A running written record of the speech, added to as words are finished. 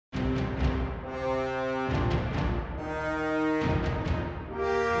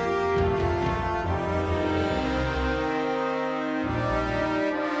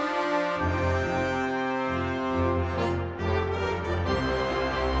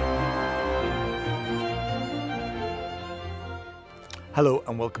Hello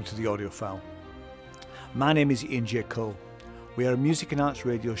and welcome to the Audiophile. My name is Ian J. Cole. We are a music and arts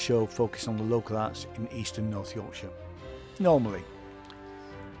radio show focused on the local arts in East and North Yorkshire. Normally.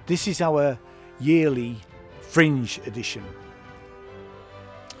 This is our yearly Fringe edition.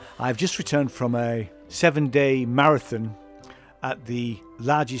 I've just returned from a 7-day marathon at the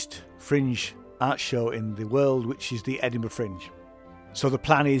largest Fringe art show in the world, which is the Edinburgh Fringe. So the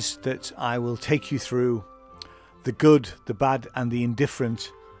plan is that I will take you through the good, the bad and the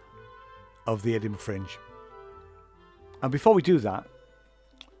indifferent of the Edinburgh Fringe. And before we do that,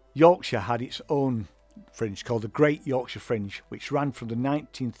 Yorkshire had its own Fringe called the Great Yorkshire Fringe, which ran from the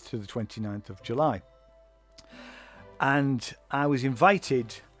 19th to the 29th of July. And I was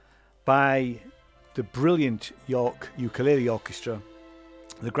invited by the brilliant York Ukulele Orchestra,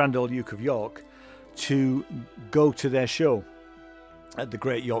 the Grand Old Duke of York, to go to their show at the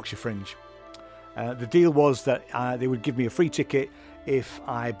Great Yorkshire Fringe. The deal was that they would give me a free ticket if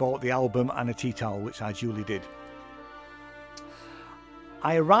I bought the album and a tea towel, which I duly did.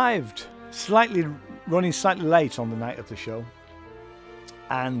 I arrived running slightly late on the night of the show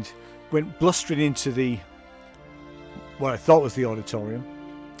and went blustering into what I thought was the auditorium.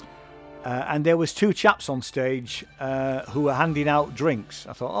 And there was two chaps on stage who were handing out drinks.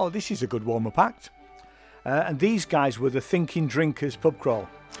 I thought, oh, this is a good warm-up act. And these guys were the Thinking Drinkers pub crawl.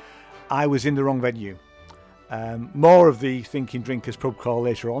 I was in the wrong venue. More of the Thinking Drinkers pub crawl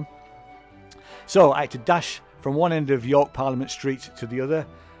later on. So I had to dash from one end of York Parliament Street to the other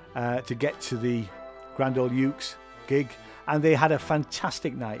to get to the Grand Old Duke's gig. And they had a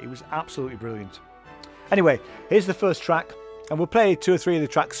fantastic night. It was absolutely brilliant. Anyway, here's the first track. And we'll play 2 or 3 of the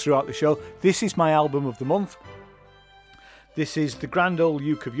tracks throughout the show. This is my album of the month. This is the Grand Old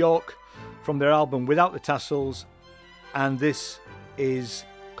Duke of York from their album Without the Tassels. And this is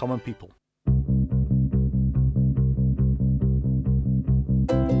Common People.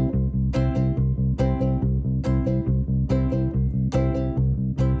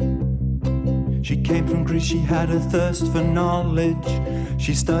 She came from Greece, she had a thirst for knowledge.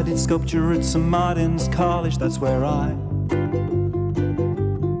 She studied sculpture at St. Martin's College. That's where I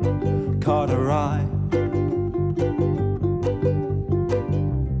caught her eye.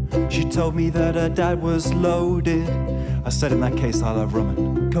 She told me that her dad was loaded. I said, in that case, I'll have rum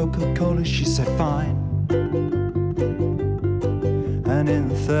and Coca-Cola. She said, fine. And in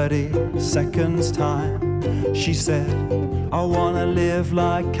 30 seconds time, she said, I wanna live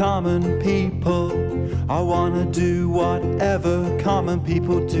like common people. I wanna do whatever common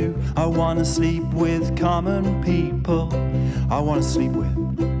people do. I wanna sleep with common people. I wanna sleep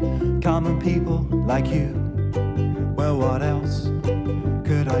with common people like you. Well, what else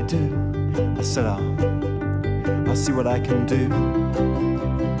could I do? I said, I'll see what I can do.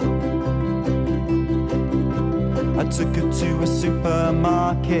 I took her to a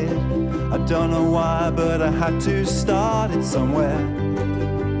supermarket. I don't know why, but I had to start it somewhere.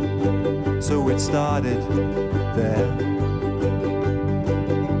 So it started there.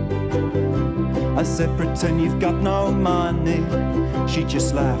 I said, pretend you've got no money. She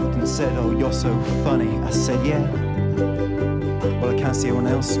just laughed and said, oh, you're so funny. I said, yeah. Well, I can't see anyone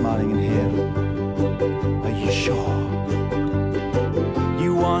else smiling in here. Are you sure?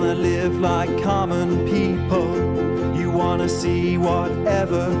 You wanna live like common people. You wanna see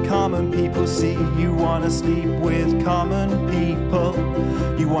whatever common people see. You wanna sleep with common people.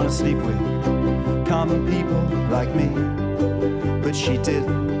 You wanna sleep with common people like me. But she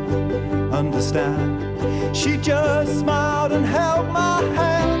didn't understand. She just smiled and held my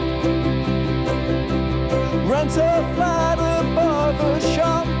hand. Rent a flat above a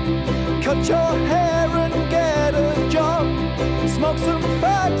shop. Cut your hair and get a job. Smoke some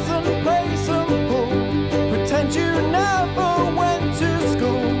fags and play some pool. Pretend you never went to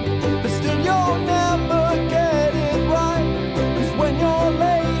school, but still you'll never get it right. 'Cause when you're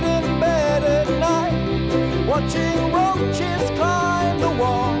late in bed at night, watching roaches climb the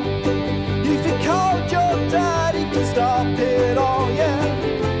wall, if you called your daddy could stop it all, yeah.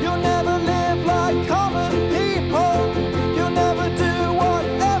 You'll never live like common people. You'll never do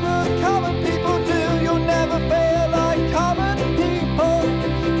whatever common people do. You'll never fail like common people.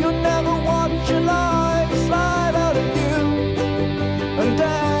 You'll never watch your life slide out of you and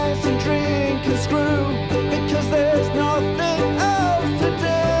dance and drink and screw, because there's nothing else to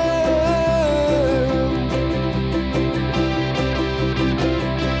do.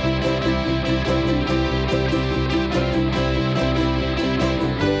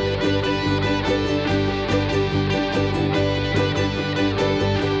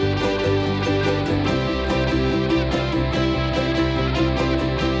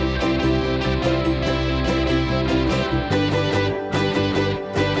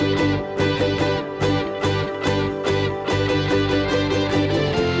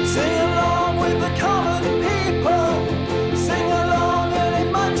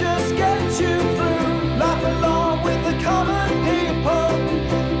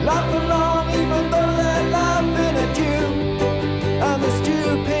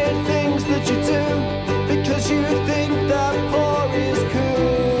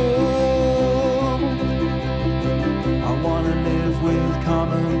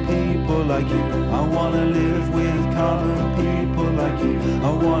 you. I wanna live with common people like you.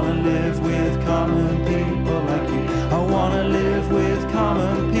 I wanna live with common people like you. I wanna live with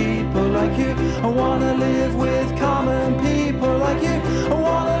common people like you. I wanna live with common people like you. I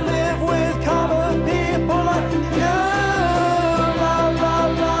wanna live with common people like you. La la la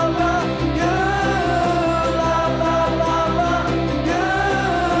la. You. La la la la. You.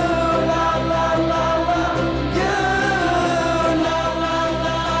 La la la la. You. La la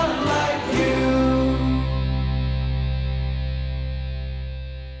la like you.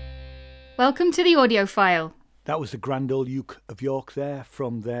 Welcome to the Audiophile. That was the Grand Old Duke of York there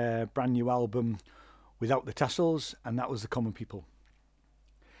from their brand new album Without the Tassels, and that was The Common People.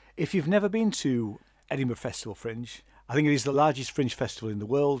 If you've never been to Edinburgh Festival Fringe, I think it is the largest fringe festival in the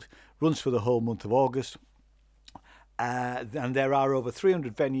world, runs for the whole month of August, and there are over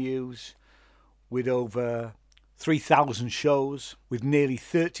 300 venues with over 3,000 shows, with nearly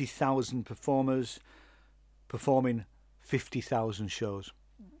 30,000 performers performing 50,000 shows.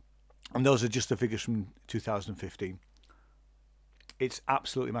 And those are just the figures from 2015. It's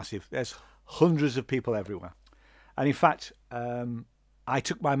absolutely massive. There's hundreds of people everywhere. And in fact, I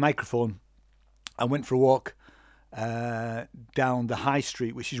took my microphone and went for a walk down the High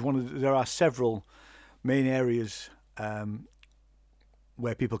Street, which is there are several main areas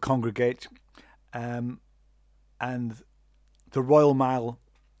where people congregate. And the Royal Mile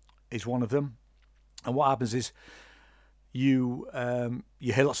is one of them. And what happens is you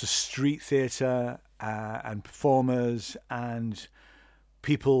hear lots of street theatre and performers and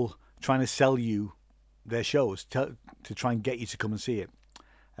people trying to sell you their shows to try and get you to come and see it.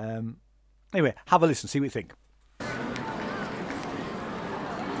 Anyway, have a listen, see what you think.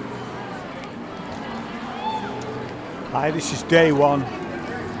 Hi, this is day one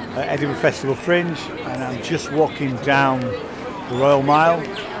at Edinburgh Festival Fringe, and I'm just walking down the Royal Mile,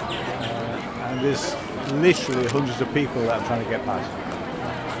 and there's literally hundreds of people that I'm trying to get past.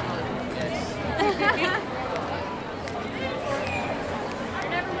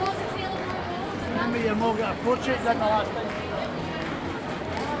 Remember your mum got a portrait done the last time.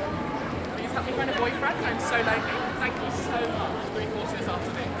 Please help me find a boyfriend. I'm so lonely. Thank you so much. 3/4 this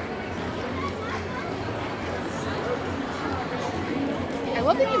afternoon. I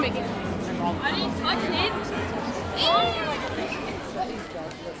love that you're making. I didn't touch it.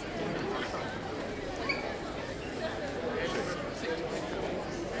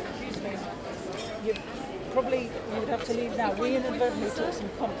 You would have to leave now. We inadvertently took some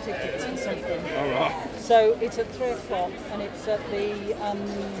comp tickets for something. All right. So it's at 3 o'clock and it's at the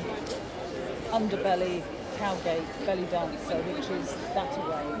Underbelly Cowgate Belly Dancer, which is that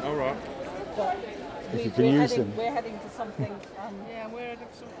away. All right. But we're heading to something. Yeah, we're heading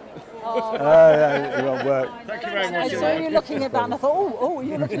to something. It won't work. Thank you very I much. saw you looking at that and I thought, oh,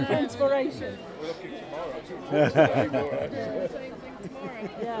 you're looking for inspiration. We're looking tomorrow.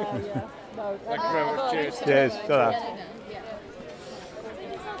 Yeah. No, Thank you very much. Cheers. Cheers. Ta-ra.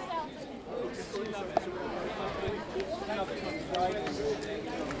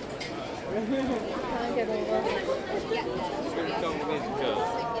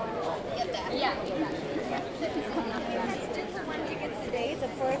 It's at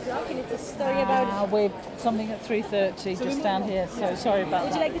 4 o'clock and it's a story about... we're something at 3:30, just down here, so sorry about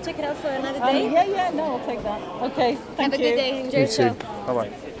Would that. you like to check it out for another day? Yeah, no, I'll take that. Okay, thank Have you. a good day. Enjoy the show.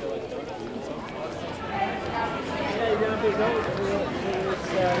 Bye-bye.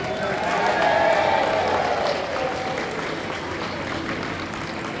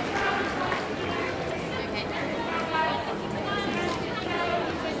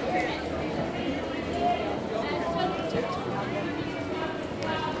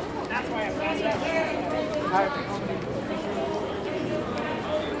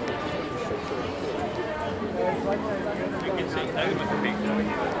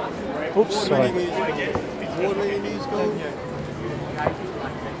 Oops, sorry. Award-winning musical.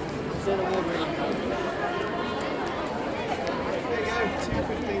 Still award-winning. There you go,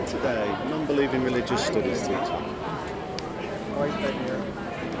 2:15 today. An unbelieving religious studies teacher.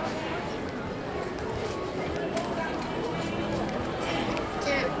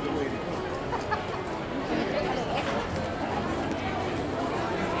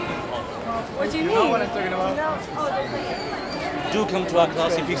 What do you mean? You know what I'm talking about? Do come to our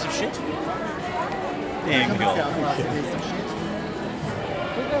class, you piece of shit. There you go. Classic piece of shit.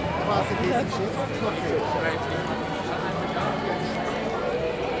 Classic piece of shit.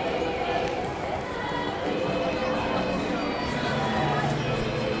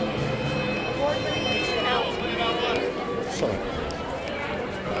 Sorry.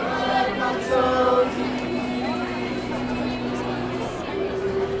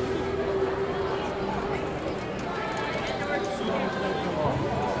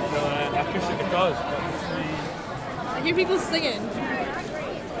 hear people singing.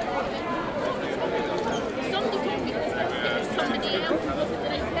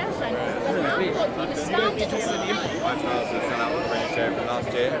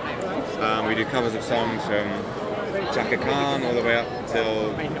 Last year. We do covers of songs from Chaka Khan all the way up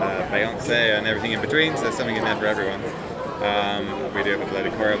till Beyonce and everything in between, so there's something in there for everyone. We do a load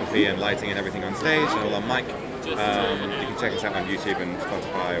of choreography and lighting and everything on stage and all on mic. You can check us out on YouTube and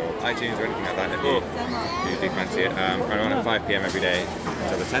Spotify or iTunes or anything like that if you do fancy it. We're on at 5 p.m. every day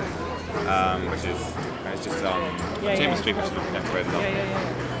until the 10th, which is it's just on James Street, which is looking next way.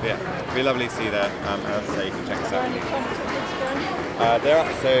 Yeah, it'd be lovely to see you there. As I say, you can check us out. They're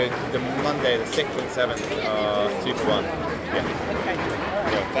up, so the Monday, the 6th and 7th are 2 for 1. Yeah. Okay.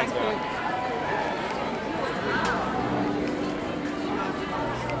 Cool. Thanks very much.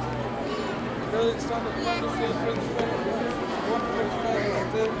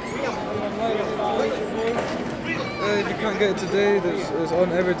 If you can't get it today, it's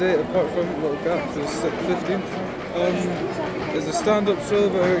on every day apart from a little gap for the 15th. There's a stand-up show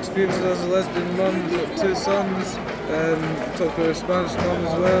about her experiences as a lesbian mum, got 2 sons, talk about her Spanish mum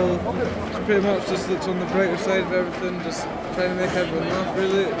as well. It's pretty much just looks on the brighter side of everything, just trying to make everyone laugh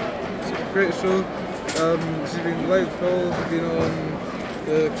really. It's a great show. She's been live calls, she's been on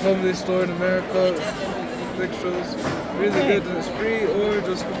the Comedy Store in America, it's big shows, really good, and it's free, or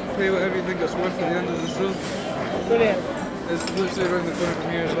just pay whatever you think it's worth at the end of the show. Brilliant. It's literally around the corner from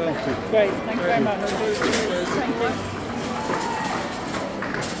here as well. Great, thank you very much. Thank you.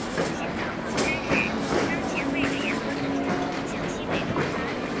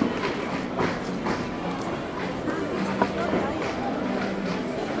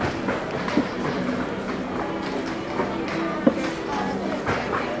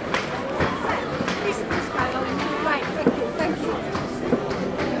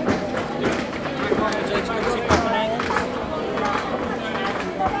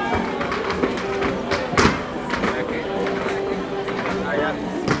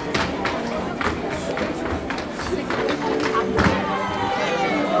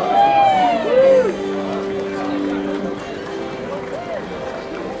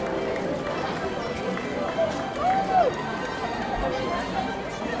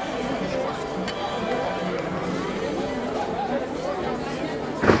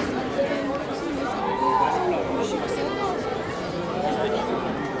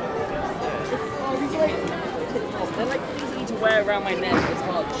 They're like easy to wear around my neck as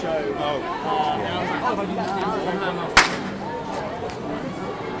part of the show. And I was like, oh, if I do that now,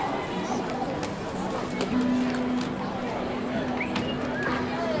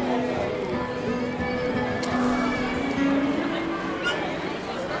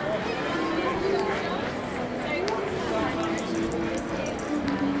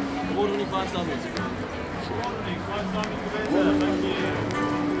 Award-winning 5-star music.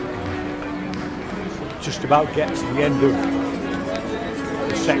 Just about get to the end of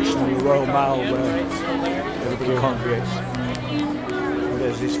the section of the Royal Mile where everybody congregates. And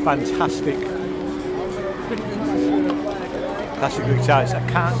there's this fantastic classic guitarist. I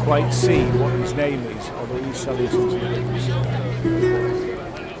can't quite see what his name is, although he's selling some things.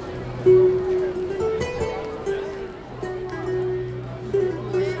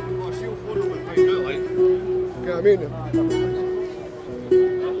 I mean,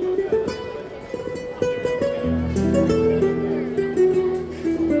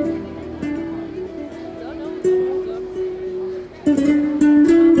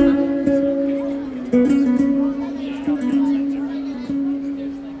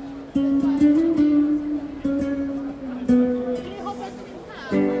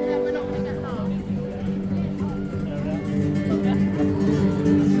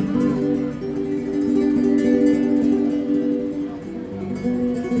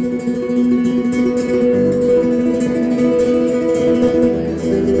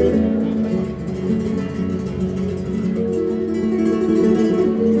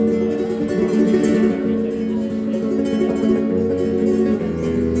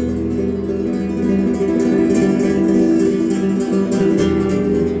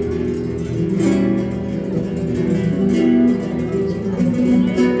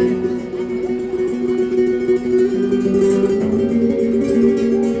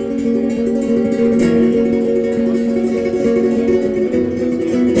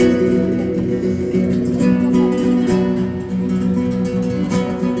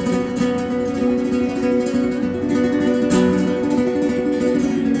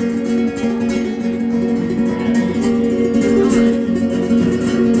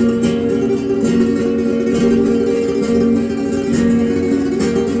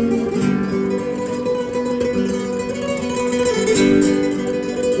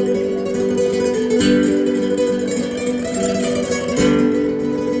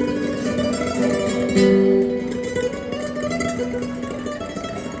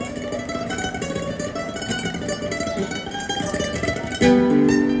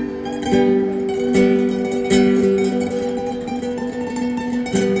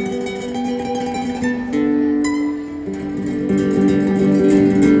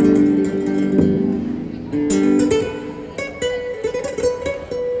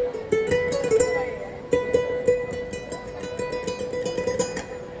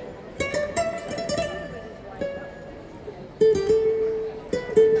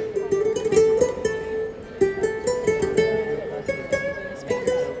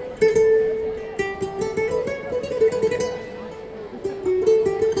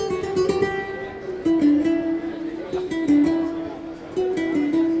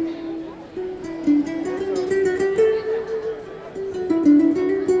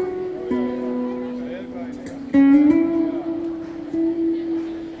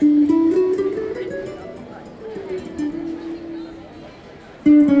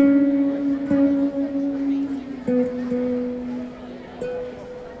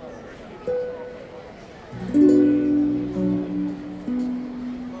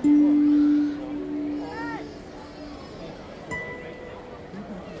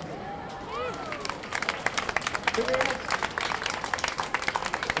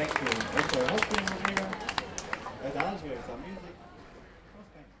 Thank you. Also, hosting Rodrigo. Is that music?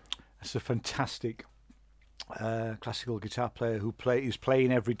 It's a fantastic classical guitar player who's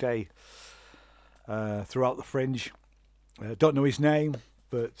playing every day throughout the Fringe. Don't know his name,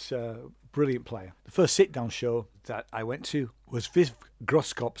 but brilliant player. The first sit-down show that I went to was Viv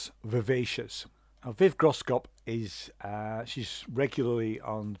Groskop's Vivacious. Now, Viv Groskop is she's regularly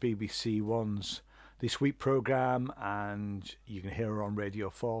on BBC One's This Week programme, and you can hear her on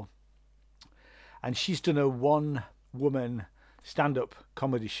Radio 4. And she's done a one-woman stand-up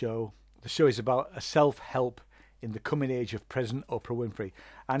comedy show. The show is about a self-help in the coming age of President Oprah Winfrey.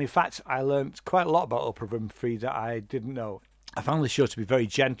 And in fact, I learnt quite a lot about Oprah Winfrey that I didn't know. I found the show to be very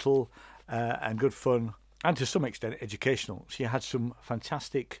gentle and good fun, and to some extent educational. She had some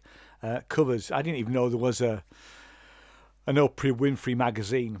fantastic covers. I didn't even know there was an Oprah Winfrey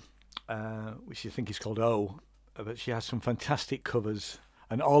magazine, which I think is called O, but she has some fantastic covers,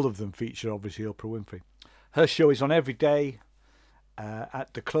 and all of them feature obviously Oprah Winfrey. Her show is on every day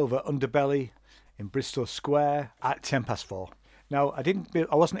at the Clover Underbelly in Bristol Square at 4:10. Now,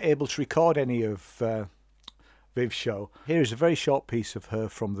 I wasn't able to record any of Viv's show. Here is a very short piece of her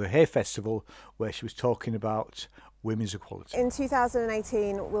from the Hay Festival where she was talking about women's equality. In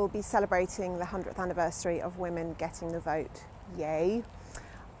 2018, we'll be celebrating the 100th anniversary of women getting the vote. Yay.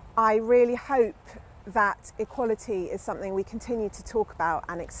 I really hope that equality is something we continue to talk about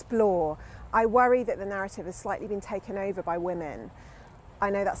and explore. I worry that the narrative has slightly been taken over by women. I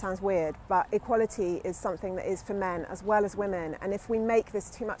know that sounds weird, but equality is something that is for men as well as women. And if we make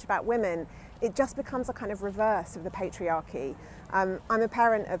this too much about women, it just becomes a kind of reverse of the patriarchy. I'm a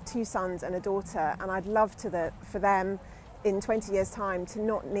parent of 2 sons and a daughter, and I'd love for them in 20 years' time to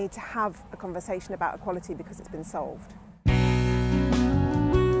not need to have a conversation about equality because it's been solved.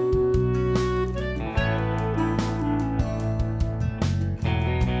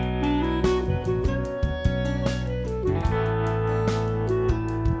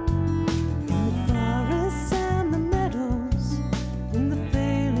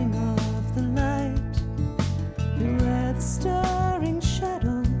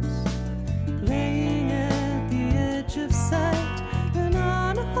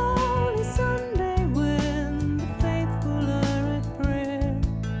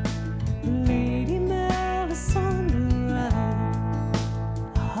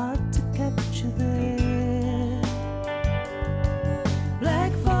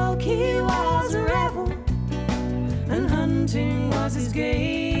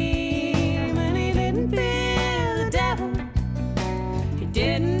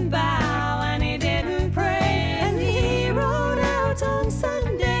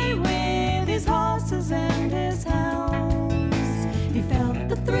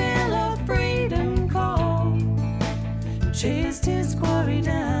 Chased his quarry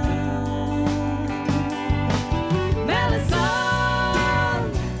down.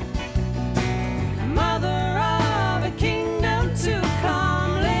 Melisande, mother of a kingdom to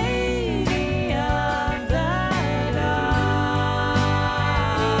come, lady of the dark.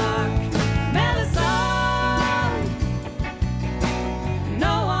 Melisande,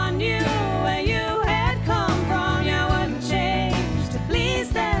 no one knew where you had come from. You wouldn't change to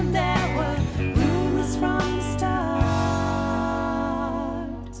please them. There were rumors from the start.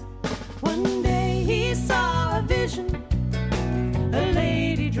 One day he saw a vision, a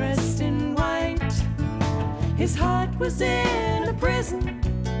lady dressed in white. His heart was in a prison.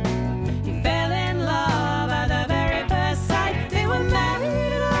 He fell in love at the very first sight. They were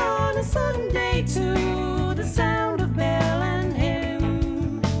married on a Sunday to the sound of bell and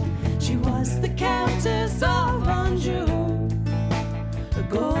hymn. She was the Countess of Anjou, a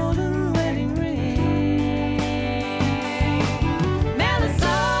golden wedding ring.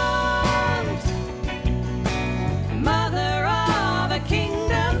 Melisande, mother of a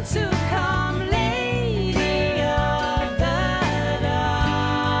kingdom to come, lady of the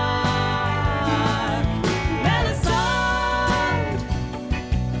dark. Melisande,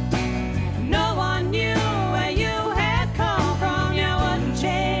 no one knew where you had come from. You wouldn't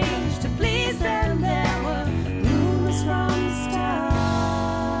change to please them. There were rumors from the start.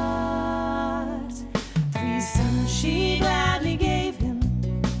 3 sons she gladly gave him,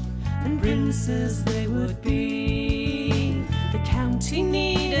 and princes they would be. The county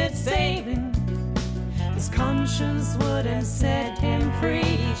needed saving. His conscience wouldn't set him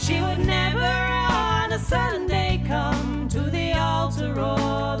free. She would never on a Sunday come to the altar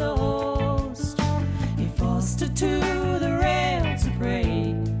or the host. He forced her to the rail to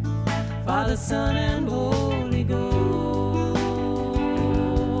pray, Father, Son, and Holy Ghost.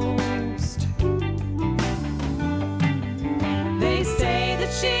 They say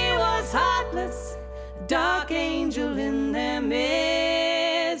that she dark angel in their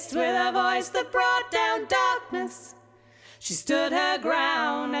midst, with a voice that brought down darkness. She stood her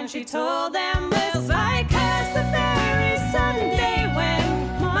ground and she told them, "It's like as the very Sunday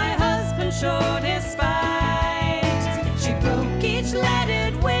when my husband showed his fight. She broke each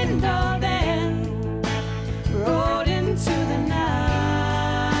leaded window, then rode into the night.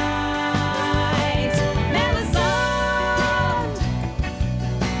 Melisande,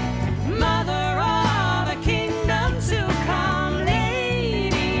 mother of a kingdom to come,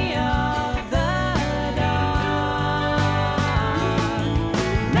 lady of the dawn.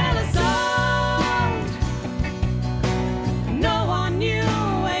 Melisande, no one knew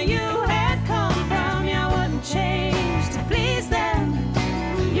where you had come from. You wouldn't change to please them.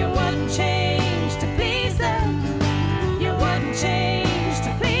 You wouldn't change to please them. You wouldn't change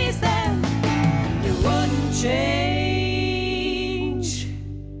to please them. You wouldn't change."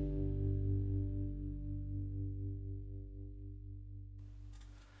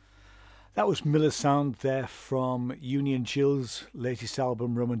 That was Melisande there from Union Jill's latest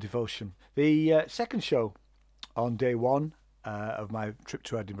album, Rum and Devotion. The second show on day one of my trip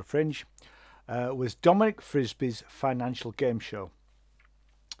to Edinburgh Fringe was Dominic Frisby's financial game show.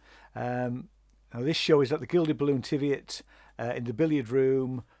 Now this show is at the Gilded Balloon Tiviot in the billiard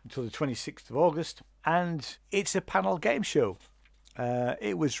room until the 26th of August, and it's a panel game show.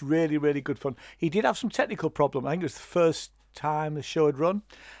 It was really, really good fun. He did have some technical problems. I think it was the first time the show had run,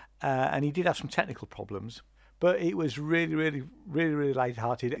 and he did have some technical problems, but it was really, really, really, really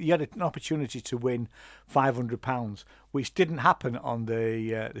light-hearted. You had an opportunity to win £500, which didn't happen on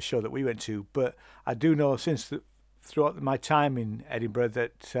the show that we went to, but I do know throughout my time in Edinburgh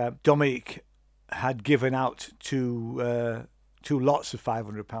that Dominic had given out two lots of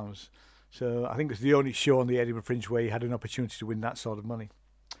 £500. So I think it's the only show on the Edinburgh Fringe where he had an opportunity to win that sort of money.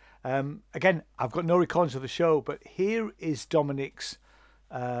 Again, I've got no recordings of the show, but here is Dominic's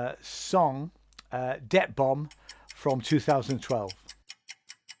song, Debt Bomb, from 2012.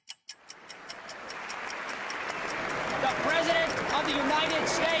 The President of the United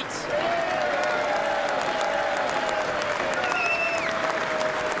States.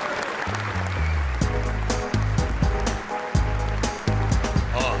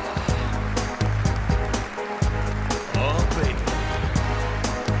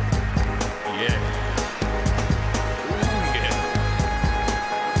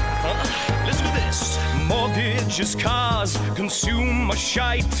 Mortgages, cars, consumer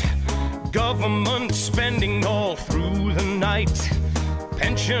shite, government spending all through the night,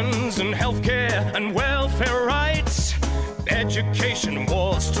 pensions and healthcare and welfare rights, education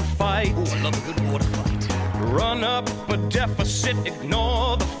wars to fight. Ooh, I love a good war to fight. Run up a deficit,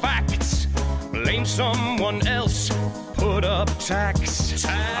 ignore the facts, blame someone else, put up tax.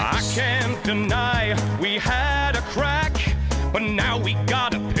 I can't deny we had a crack, but now we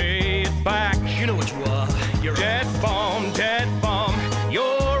gotta pay it back. You know what you are. You're dead bomb,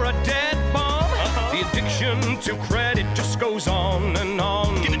 you're a dead bomb. The addiction to credit just goes on and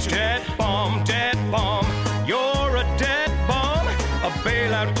on. Give it to dead bomb, you're a dead bomb. A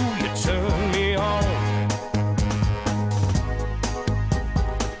bailout, ooh, you turn me on.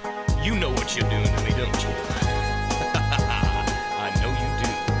 You know what you're doing to me, don't you? I know you do.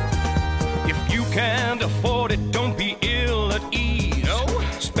 If you can't afford it, don't be ill at ease. No?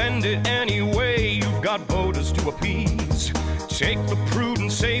 Spend it anyway, you've got voters to appease. Take the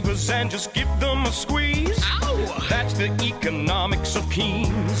prudent savers and just give them a squeeze. Ow! That's the economics of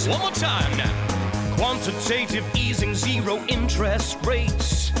Keynes. One more time now. Quantitative easing, zero interest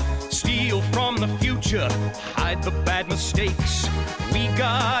rates. Steal from the future, hide the bad mistakes. We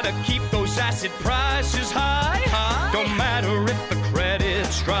gotta keep those asset prices high. Don't matter if the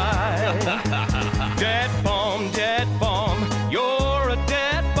credit's dry. Dead bomb, you're a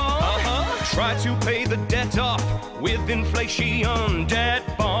dead bomb. Try to pay the debt off with inflation. Dead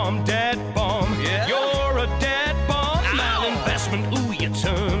bomb, yeah. You're a dead bomb. Malinvestment, ooh, you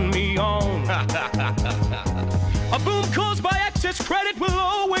turn me on. A boom caused by excess credit will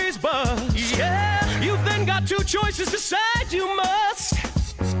always bust. Yeah. You've then got two choices, decide you must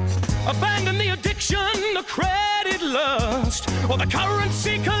abandon the addiction, the credit lust, or the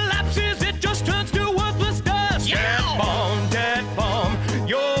currency collapses, it just turns to worthless dust. Yeah. Dead bomb,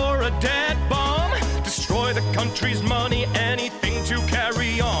 you're a dead bomb. Destroy the country's money, anything to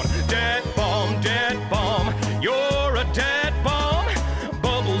carry on. Dead bomb, you're a dead bomb.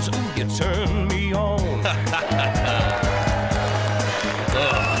 Bubbles, ooh, you turn me on. Oh,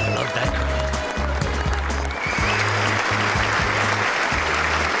 I love that credit.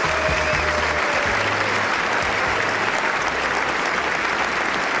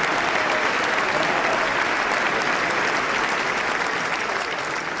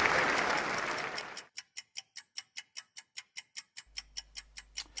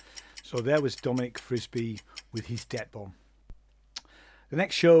 So there was Dominic Frisby with his Debt Bomb. The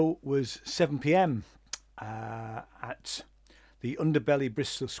next show was 7 p.m. At the Underbelly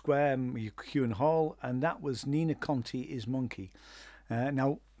Bristol Square, McEwen Hall, and that was Nina Conti is Monkey.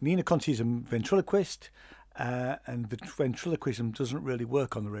 Now, Nina Conti is a ventriloquist, and ventriloquism doesn't really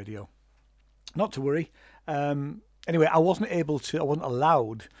work on the radio. Not to worry. Anyway, I wasn't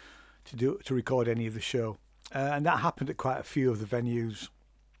allowed to record any of the show, and that happened at quite a few of the venues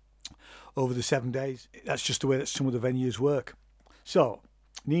over the 7 days. That's just the way that some of the venues work. So,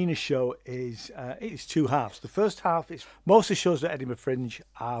 Nina's show is it's two halves. The first half is most of the shows at Edinburgh Fringe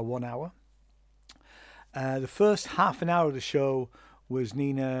are 1 hour. The first half an hour of the show was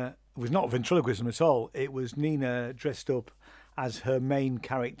not ventriloquism at all. It was Nina dressed up as her main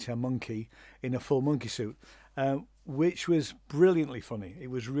character monkey in a full monkey suit, which was brilliantly funny.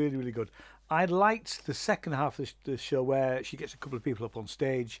 It was really, really good. I liked the second half of the show where she gets a couple of people up on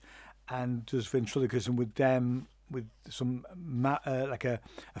stage and does ventriloquism with them with some like a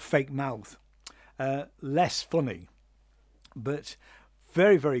fake mouth. Less funny, but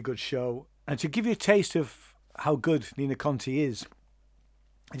very, very good show. And to give you a taste of how good Nina Conti is,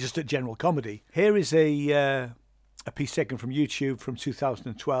 just at general comedy, here is a piece taken from YouTube from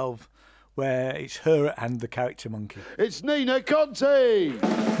 2012 where it's her and the character monkey. It's Nina Conti!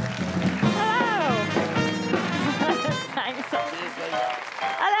 Hello! Thanks.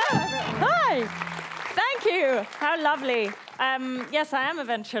 Hello! Hi! Thank you! How lovely. Yes, I am a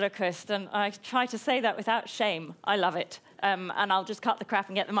ventriloquist, and I try to say that without shame. I love it. And I'll just cut the crap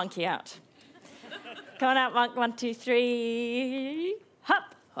and get the monkey out. Come on out, 1, 2, 3.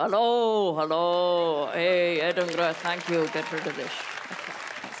 Hop! Hello, hello. Hey, Edinburgh, thank you. Get rid of this. Okay,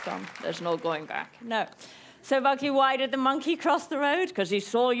 it's gone. There's no going back. No. So, Bucky, why did the monkey cross the road? Because he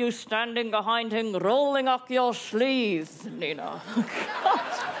saw you standing behind him, rolling up your sleeves, Nina. God.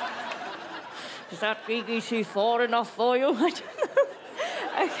 Is that BBC 4 enough for you? I don't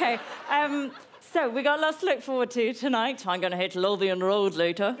know. Okay. So, we got lots to look forward to tonight. I'm going to hit Lothian Road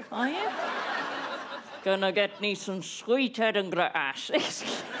later. Are you? Gonna get me some sweet Edinburgh ash.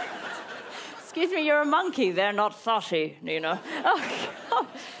 Excuse me, you're a monkey. They're not saucy, Nina. Oh, God.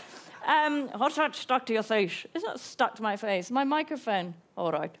 What's that stuck to your face? It's not stuck to my face. My microphone.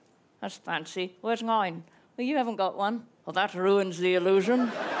 All right. That's fancy. Where's mine? Well, you haven't got one. Well, that ruins the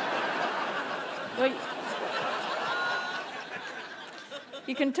illusion. Well,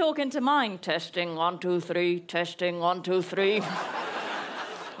 you can talk into mine. Testing, 1, 2, 3. Testing, 1, 2, 3.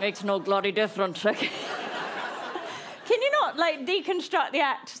 Makes no bloody difference. Okay. Can you not, deconstruct the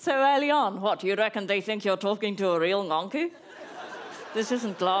act so early on? What, do you reckon they think you're talking to a real monkey? This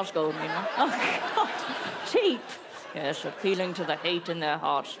isn't Glasgow, you know. Oh, God. Cheap. Yes, appealing to the hate in their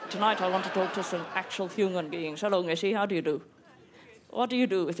hearts. Tonight I want to talk to some actual human beings. Hello, Missy, how do you do? What do you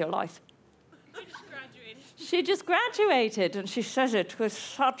do with your life? I just graduated. She just graduated, and she says it with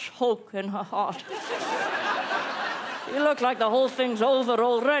such hope in her heart. You look like the whole thing's over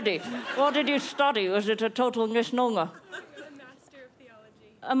already. What did you study? Was it a total misnomer? A Master of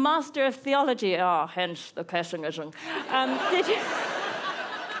Theology. A Master of Theology? Ah, hence the pessimism. Did you...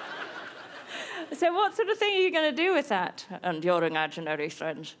 So what sort of thing are you going to do with that? And your imaginary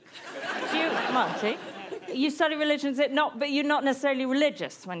friends. Monty, you study religions, but you're not necessarily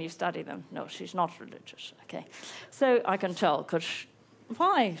religious when you study them. No, she's not religious, okay. So I can tell, because...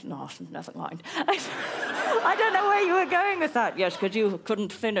 Why? No, never mind. I don't know where you were going with that. Yes, because you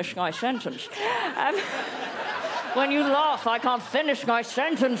couldn't finish my sentence. When you laugh, I can't finish my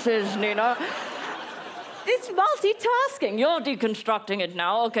sentences, Nina. It's multitasking. You're deconstructing it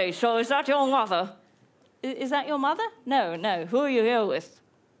now. Okay, so is that your mother? Is that your mother? No. Who are you here with?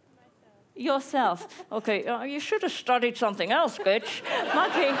 Myself. Yourself. Okay, you should have studied something else, bitch.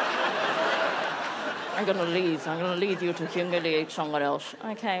 Monkey. I'm going to leave. I'm going to leave you to humiliate someone else.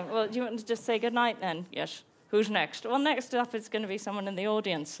 Okay, well, do you want to just say goodnight then? Yes. Who's next? Well, next up is going to be someone in the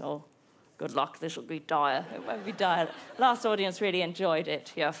audience, so good luck. This will be dire. It won't be dire. Last audience really enjoyed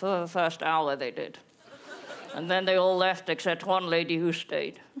it. Yeah, for the first hour they did. And then they all left except one lady who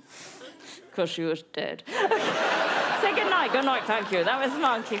stayed. Because she was dead. Say goodnight. Good night, thank you. That was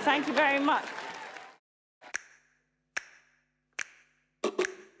Monkey. Thank you very much.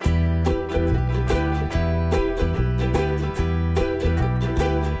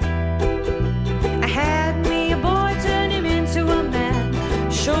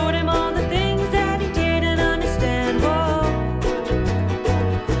 Showed him all the things that he didn't understand. Whoa.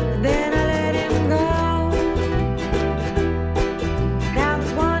 Then I let him go. Now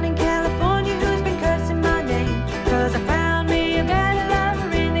there's one in California who's been cursing my name, 'cause I found me a better lover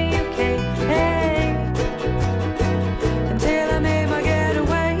in the UK.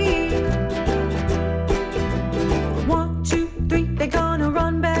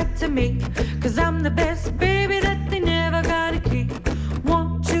 to me, 'cause I'm the best baby that they never gotta keep.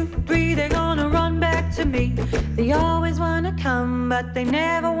 1, 2, 3, they're gonna run back to me. They always wanna come, but they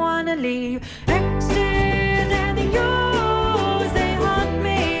never wanna leave. Exes and the yours, they haunt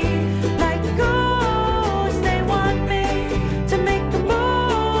me like ghosts. They want me to make a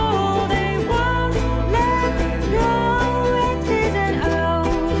move. They won't let go. Exes and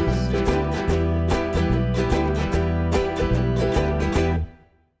O's.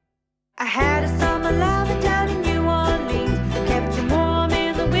 I had a summer lover down in New Orleans, kept him warm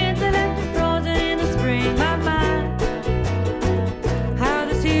in the winter, left him frozen in the spring. My mind, how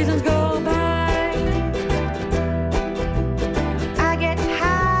the seasons go by. I get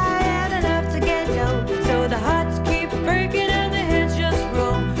high and enough to get low, so the hearts keep breaking and the heads just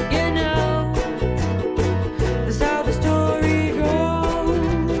roll. You know, that's how the story goes.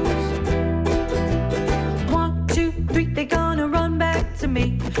 1, 2, 3, they're gonna run back to me,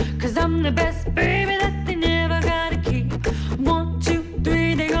 'cause I'm the best baby that they never gotta keep. 1, 2, 3,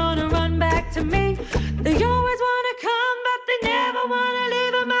 they're gonna run back to me. They always wanna come, but they never wanna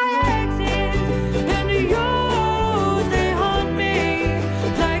leave. My exes and the yours, they haunt me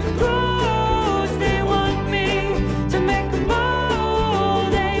like ghosts. They want me to make a move.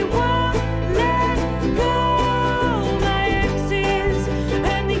 They won't let go. My exes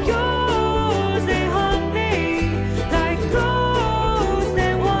and the yours, they haunt me like ghosts.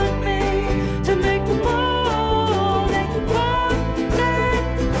 They want me to make a move. They won't let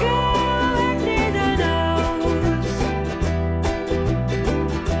go. Exes and O's.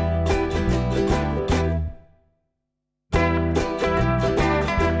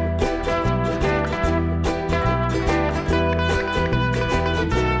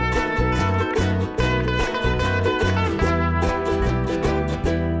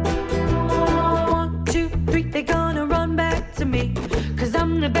 One, 2, 3, they're gonna run back to me, 'cause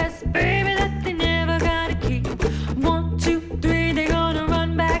I'm the best baby that they never gotta keep. 1, 2, 3, they're gonna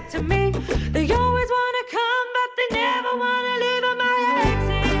run back to me. They always wanna come, but they never wanna leave. My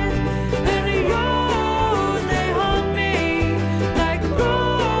exes and the yours, they haunt me like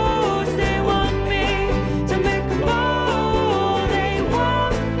ghosts. They want me to make a move. They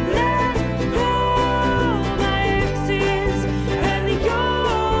won't let go. My exes and the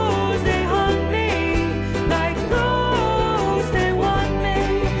yours, they haunt me like ghosts. They want me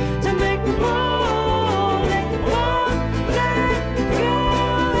to make a move. They won't let go.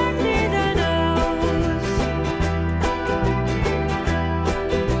 Exes and O's.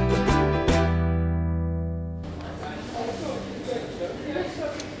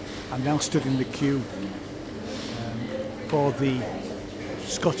 I'm now stood in the queue for the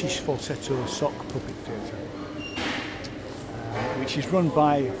Scottish Falsetto Sock Puppet Theatre, which is run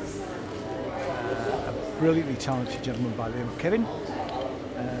by a brilliantly talented gentleman by the name of Kevin.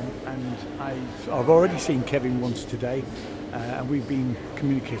 And I've already seen Kevin once today, and we've been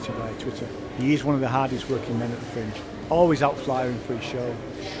communicating via Twitter. He is one of the hardest working men at the Fringe, always out flying for his show,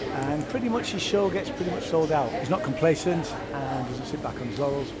 and pretty much his show gets pretty much sold out. He's not complacent and doesn't sit back on his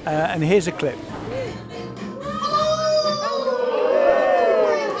laurels. And here's a clip.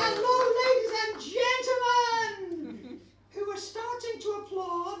 Hello, ladies and gentlemen, who were starting to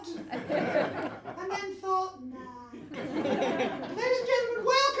applaud and then thought, nah. Ladies and gentlemen,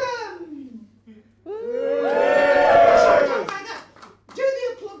 welcome. Sorry, don't mind that. Do the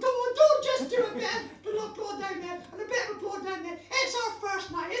applaud. Come on, don't just do a bit of an applaud down there and a bit of applaud down there. It's our first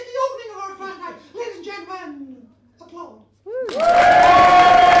night. It's the opening of our first night. Ladies and gentlemen, applaud.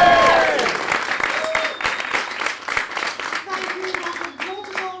 Thank you. That was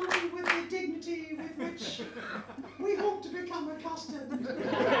brought on with the dignity with which we hope to become accustomed.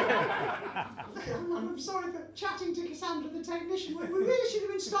 I'm sorry for chatting to Cassandra, the technician. We really should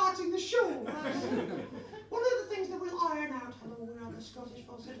have been starting the show. One of the things that we'll iron out. Hello, we're at the Scottish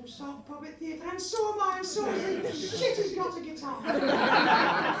Falsetto Sock Puppet Theatre, and so am I, and so is he. Shit, he's got a guitar. I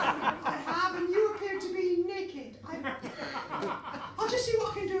have, and you appear to be naked. I'll just see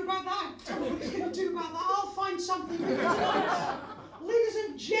what I can do about that. Tell me what he's going to do about that. I'll find something for you tonight. Ladies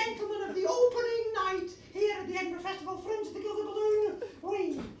and gentlemen of the opening night here at the Edinburgh Festival Fringe at the Gilded Balloon,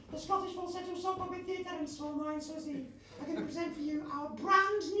 we, the Scottish Falsetto Sock Puppet Theatre, and so am I, and so is he, are going to present for you our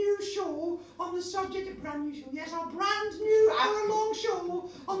brand new show on the subject of our brand new hour-long show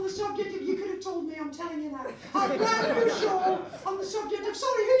on the subject of, you could have told me, I'm telling you now, our brand new show on the subject of,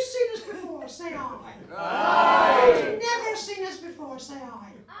 sorry, who's seen us before? Say aye. Aye. Who's never seen us before? Say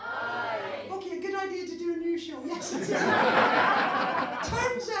aye. Aye. Okay, a good idea to do a new show. Yes, it is. Turns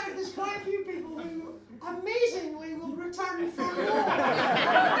out there's quite a few people who amazingly will return for more.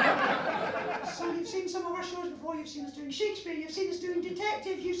 So you've seen some of our shows before. You've seen us doing Shakespeare. You've seen us doing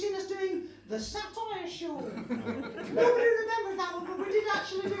Detective. You've seen us doing the Satire Show. Nobody remembers that one, but we did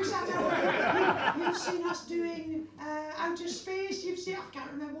actually do Satire. You've seen us doing Outer Space. You've seen, I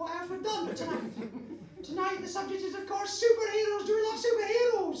can't remember what else we've done, but tonight the subject is, of course, superheroes. Do we love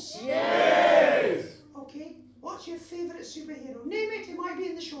superheroes? Yes! Okay, what's your favourite superhero? Name it, it might be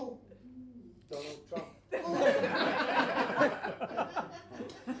in the show. Donald Trump.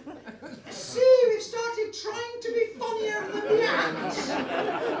 See, we've started trying to be funnier than we act.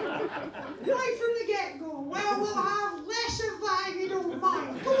 Right from the get-go. Well, we'll have less of that if you don't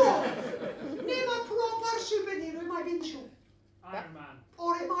mind. Come on. Name a proper superhero. It might be in the show. Iron Man.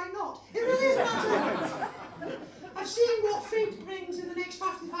 Or it might not. It really isn't matter. I've seen what fate brings in the next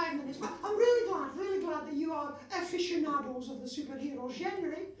 55 minutes, but I'm really glad that you are aficionados of the superheroes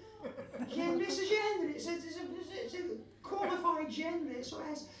genre. Genre, it's a genre, it's a qualified genre, so it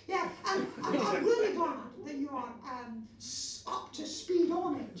has, yeah, and I'm really glad that you are up to speed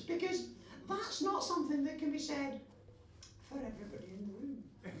on it, because that's not something that can be said for everybody in the room.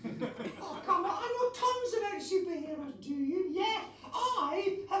 Oh, come on, I know tons about superheroes, do you? Yes,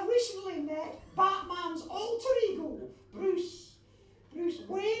 I have recently met Batman's alter ego, Bruce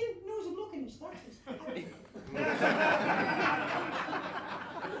Wayne. No, he's a bloke in his 30s.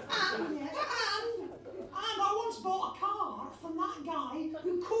 And I once bought a car from that guy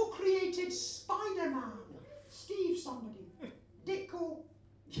who co-created Spider-Man. Steve somebody. Ditko.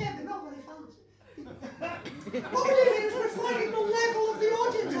 Yeah, but not very fast. What we're doing is reflecting the level of the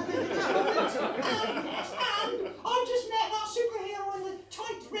audience, I think, at this moment. And I've just met that superhero in the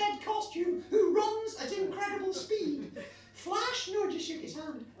tight red costume who runs at incredible speed. Flash? No, just shook his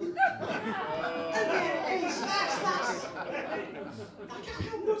hand. And there it is. That's. I can't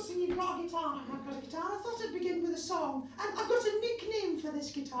help noticing you've got a guitar. I've got a guitar. I thought I'd begin with a song. And I've got a nickname for this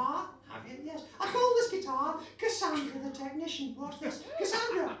guitar. Have you? Yes. I call this guitar Cassandra the Technician. Watch this.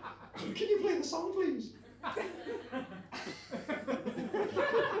 Cassandra, can you play the song, please?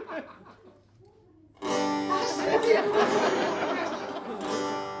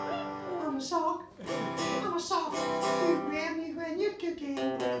 I'm a sock. I'm a sock. You wear me when you're cooking.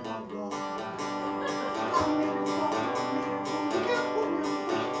 I'm made of rock. I'm made of rock. You can't put me on the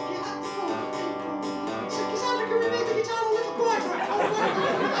fish. You have to pull it. So, Cassandra, can we make the guitar a little quieter?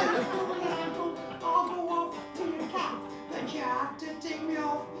 I'll go off to your calf, but you have to take me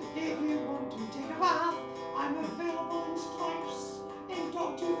off if you want to take a bath. I'm available in stripes, in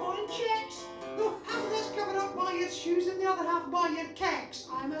dog tooth or in checks. Though half of that's covered up by your shoes and the other half by your kecks.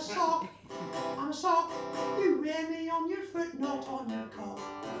 I'm a sock. I'm a sock. You wear me on your foot, not on your cock.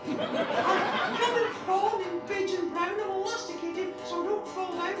 I'm covered fawn in beige and brown. I'm elasticated so I don't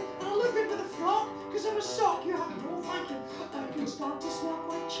fall down. And I look good with a frock, because I'm a sock. You have to go, thank you. I can start to smell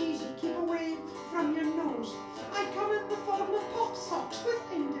quite cheesy. Keep away from your nose. I come in the form of pop socks with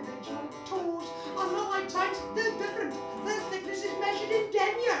individual toes. I'm not like tights, they're different. Their thickness is measured in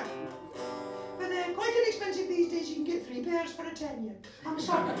denier. But they're quite inexpensive these days. You can get 3 pairs for a tenner. I'm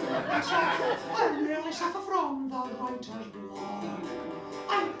sorry. I really suffer from the writer's block.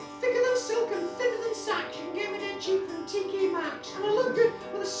 I'm thicker than silk and thinner than sack. You can get me dead cheap from TK Maxx. And I look good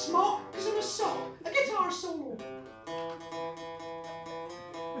with a smock, because I'm a sock. A guitar solo.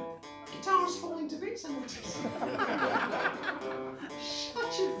 Guitar's falling to bits, I notice.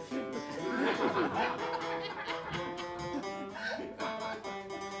 Shut your face.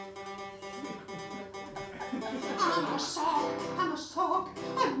 I'm a sock, I'm a sock.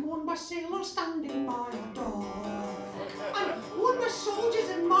 I'm worn by sailors standing by a dock. I'm worn by soldiers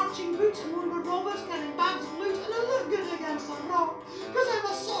in marching boots. I'm worn by robbers carrying bags of loot. And I look good against the rock, because I'm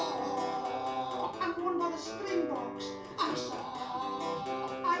a sock. I'm worn by the Springboks. I'm a sock.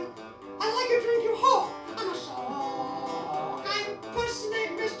 I like a drink of hop. I'm a sock. I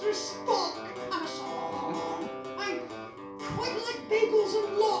impersonate Mr. Spock. I'm a sock. I quite like bagels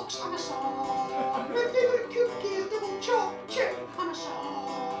and locks. I'm a sock. My favourite cookie is double choc chip. I'm a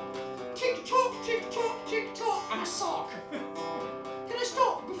sock. Tick tock, tick tock, tick tock. I'm a sock. Can I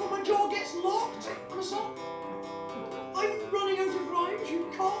stop before my jaw gets locked? I'm a sock. I'm running out of rhymes, you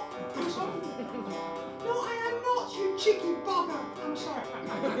cock. I'm a sock. No, I am not, you cheeky bugger. I'm a sock.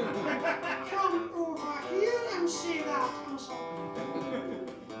 Come over here and say that. I'm a sock.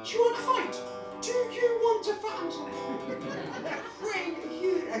 Do you want to fight? Do you want to fight? I'm sorry. When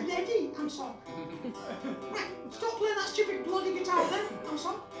you're ready, I'm sorry. Right, stop playing that stupid bloody guitar then. I'm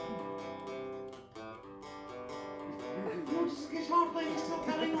sorry. Notice the guitar playing is still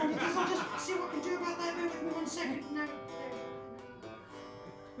carrying on because I'll just see what I can do about that. Bear with me 1 second now.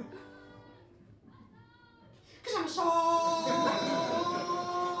 Because I'm a sock.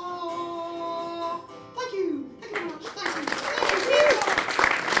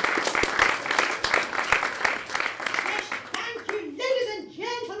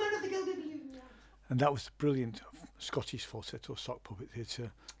 that was the brilliant Scottish falsetto sock puppet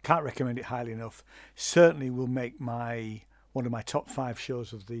theatre. Can't recommend it highly enough. Certainly will make one of my top 5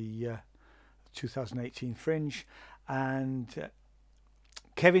 shows of the 2018 Fringe. And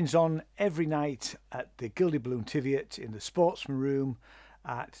Kevin's on every night at the Gilded Balloon Tiviot in the Sportsman Room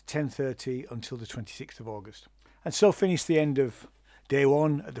at 10:30 until the 26th of August. And so finished the end of day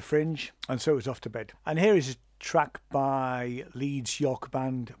 1 at the Fringe, and so it was off to bed. And here is a track by Leeds York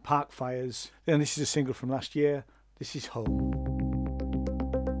band Park Fires. Then this is a single from last year. This is Home.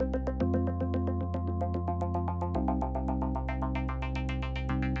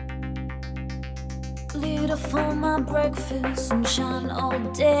 Glitter for my breakfast, sunshine all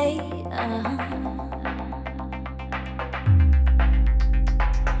day.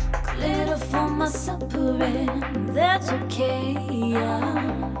 Glitter for my supper, and that's okay.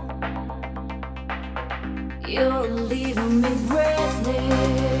 You're leaving me breathless.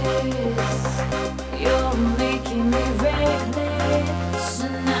 You're making me reckless,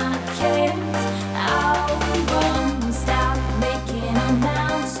 and I can't outrun. Stop making a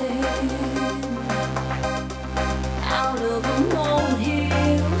mountain out of a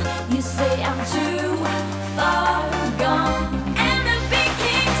molehill. You say I'm too far gone, and the big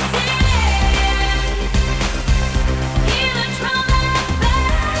king said, hear the trumpet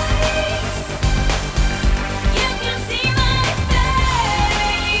face. You can see my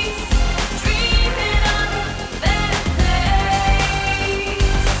face, dreaming of a better place.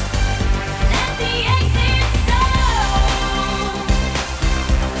 Let the exit soul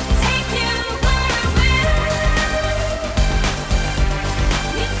take you where it will.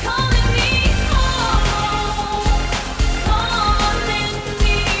 You're calling me home, calling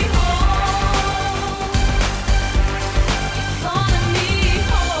me home. You're calling me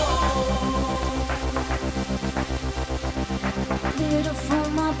home. Glitter for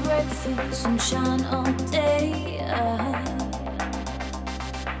my breakfast, sunshine all day.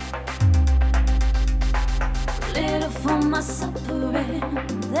 Glitter for my supper,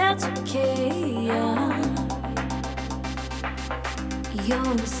 and that's okay.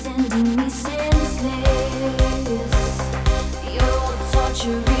 You're sending me senseless. Your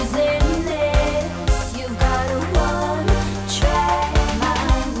torture is endless. You've got a one-track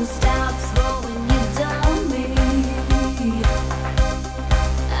mind. Stop throwing your dummy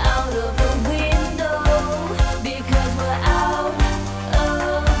out of the window, because we're out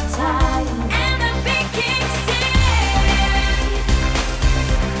of time. And the big king said,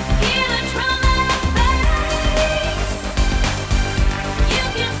 hear the trumpet face. You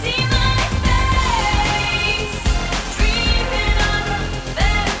can see my face, dreaming of a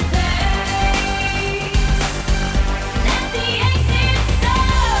better place. Let the exit soul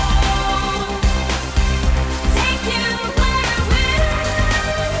take you where it will.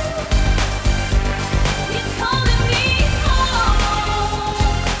 You're calling me home,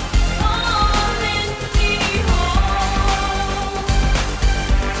 calling me home.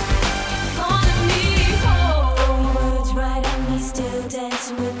 Calling me home. Throwing words right at me, still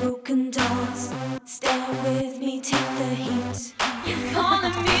dancing with broken dolls. Stand with me, take the heat. You're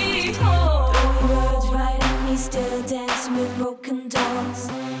calling me home. Throwing words right at me, still dancing with broken dolls.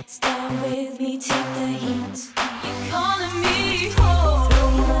 Stand with me, take the heat. You're calling me home.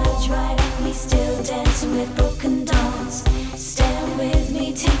 Throwing words right at me, still dancing with broken dolls. Stand with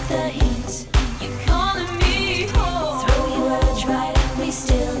me, take the heat. You're calling me home. Throwing words right at me,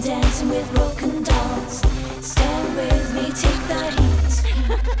 still dancing with broken dolls. Stand with me, take the heat.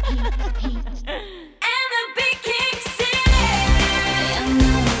 And the big king said, and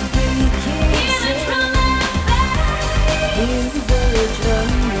the big king hear the trumpet face. Hear the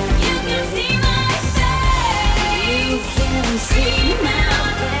trumpet. You can see my face. You can see my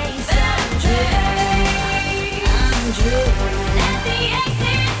face. I'm dreaming. I'm dreaming. Let the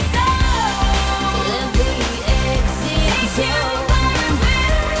exit soul. Let the exit soul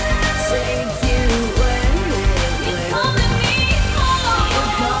take you where it will. You're calling me home.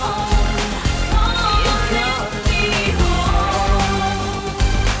 You're calling me home.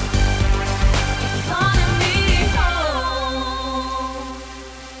 You're calling me home.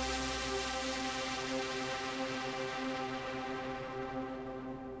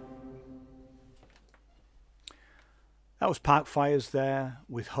 That was Park Fires there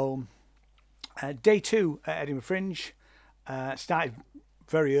with Home. Day 2 at Edinburgh Fringe started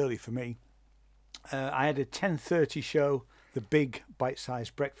very early for me. I had a 10:30 show, the big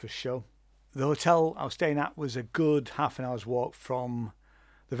bite-sized breakfast show. The hotel I was staying at was a good half an hour's walk from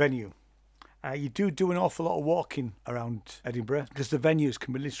the venue. You do an awful lot of walking around Edinburgh because the venues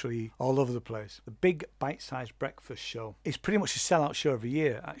can be literally all over the place. The big bite-sized breakfast show is pretty much a sellout show every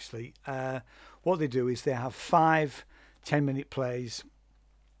year, actually. what they do is they have 5 10-minute plays,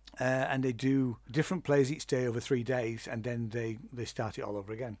 and they do different plays each day over 3 days, and then they start it all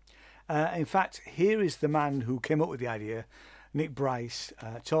over again. In fact, here is the man who came up with the idea, Nick Bryce,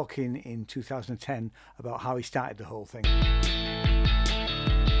 talking in 2010 about how he started the whole thing.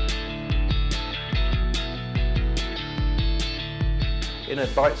 In a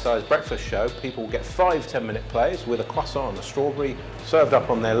bite-sized breakfast show, people get 5 10-minute plays with a croissant and a strawberry served up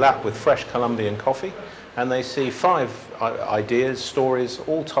on their lap with fresh Colombian coffee, and they see 5 ideas, stories,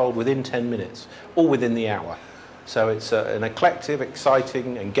 all told within 10 minutes, all within the hour. So it's an eclectic,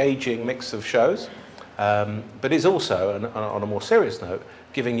 exciting, engaging mix of shows, but it's also, on a more serious note,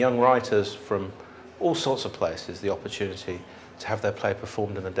 giving young writers from all sorts of places the opportunity to have their play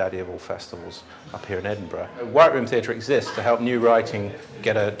performed in the daddy of all festivals up here in Edinburgh. White Room Theatre exists to help new writing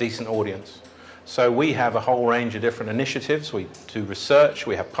get a decent audience. So we have a whole range of different initiatives. We do research,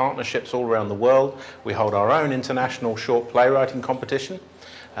 we have partnerships all around the world, we hold our own international short playwriting competition,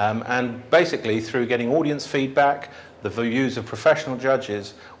 and basically through getting audience feedback, the views of professional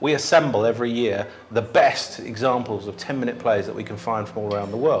judges, we assemble every year the best examples of 10-minute plays that we can find from all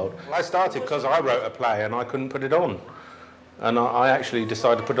around the world. I started because I wrote a play and I couldn't put it on. And I actually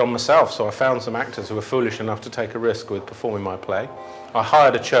decided to put it on myself, so I found some actors who were foolish enough to take a risk with performing my play. I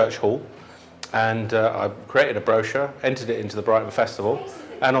hired a church hall, and I created a brochure, entered it into the Brighton Festival,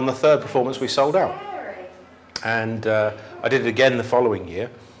 and on the 3rd performance we sold out. And I did it again the following year,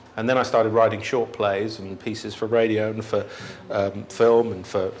 and then I started writing short plays and pieces for radio and for film and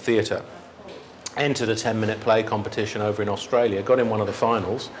for theatre. Entered a 10-minute play competition over in Australia, got in one of the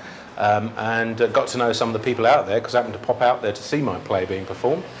finals, and got to know some of the people out there because I happened to pop out there to see my play being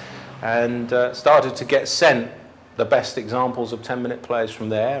performed, and started to get sent the best examples of 10-minute plays from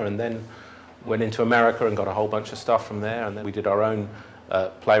there, and then went into America and got a whole bunch of stuff from there, and then we did our own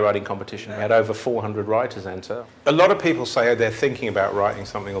playwrighting competition. We had over 400 writers enter. A lot of people say they're thinking about writing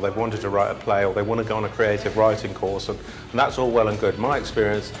something, or they've wanted to write a play, or they want to go on a creative writing course, and that's all well and good. My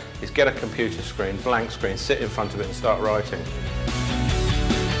experience is get a computer screen, blank screen, sit in front of it and start writing.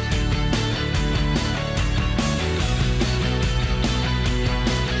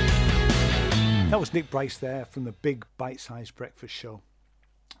 That was Nick Bryce there from the Big Bite-Sized Breakfast Show.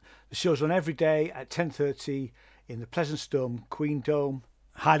 The show's on every day at 10:30 in the Pleasancedome Queen Dome.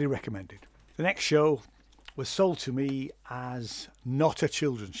 Highly recommended. The next show was sold to me as not a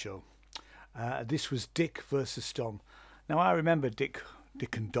children's show. This was Dick versus Dom. Now I remember Dick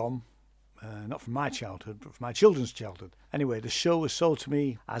and Dom, not from my childhood, but from my children's childhood. Anyway, the show was sold to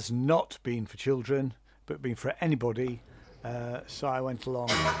me as not being for children, but being for anybody, so I went along.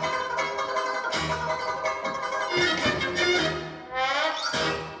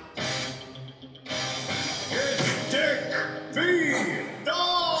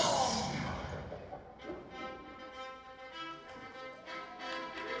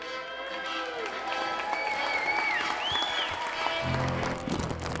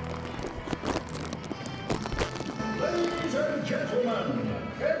 Ladies and gentlemen,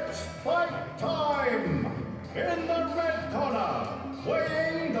 it's fight time! In the red corner,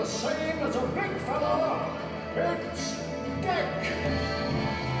 weighing the same as a big fella, it's Dick!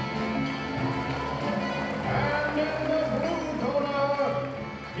 And in the blue corner,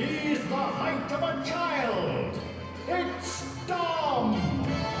 he's the height of a child, it's Dom!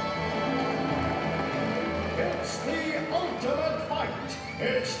 It's the ultimate fight!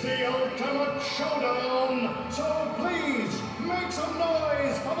 It's the ultimate showdown! So please, make some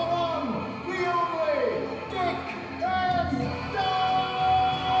noise for the one, the only, Dick and Dom!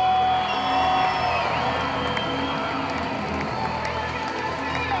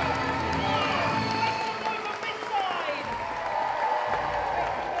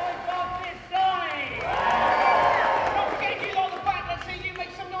 Don't forget you lot at the back, let's see you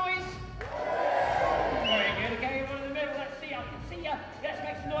make some noise. Very good, okay, everyone in the middle, let's see, I can see you. Let's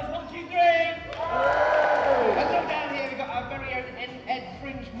make some noise, 1, 2, 3. And look down here, we've got our very own Ed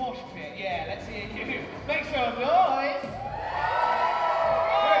Fringe mosh pit. Yeah, let's see you. Make some noise.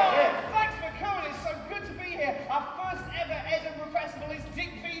 Oh, thanks for coming, it's so good to be here. Our first ever Edinburgh festival is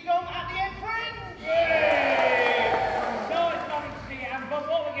Dick v Dom at the Ed Fringe. So it's lovely to see you, and but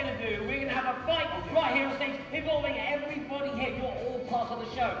what we're going to do, we're going to have a fight right here on stage involving everybody here. You're all part of the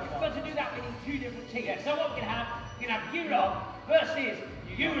show. But to do that, we need 2 different teams. So what we're going to have you lot versus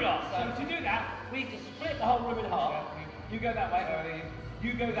you lot. So to do that, we need to split the whole room in half. You go that way.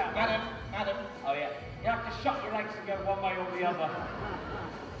 You go that way. Madam. Oh yeah. You have to shut your legs and go one way or the other.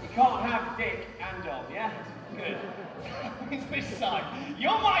 You can't have Dick and Dom, yeah? Good. It's this side.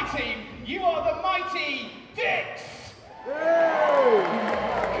 You're my team. You are the mighty Dicks. Come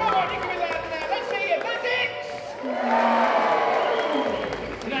on, you can be there.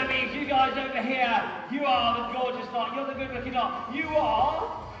 good looking lot. You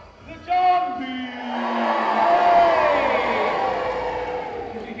are the Dombies!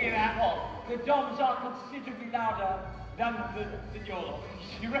 Did you hear that? What? The Doms are considerably louder than your lot.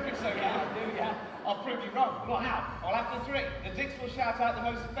 You reckon so, yeah? I do, yeah. I'll prove you wrong. What, how? Well, after 3, the Dicks will shout out the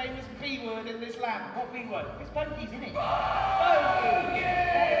most famous B word in this land. What B word? It's bogies, isn't it? Bogey!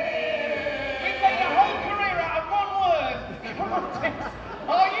 We've made a whole career out of one word. Come on, Dicks.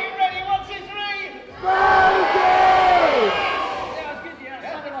 Are you ready? 1, 2, 3. Bogey! Yeah, that's good, yeah.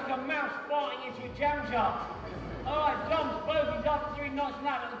 That sounded like a mouse farting into a jam jar. All right, Doms, bogies, after 3 nice and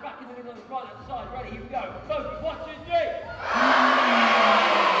loud at the back in the middle of the right at the side. Ready, here we go. Bogies, 1, 2, 3.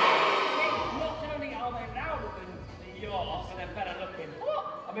 Not only are they louder than your lot, but they're better looking.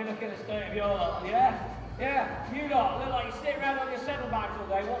 What? I mean, look at the state of your lot, yeah? Yeah, you lot look like you sit around on your saddlebags all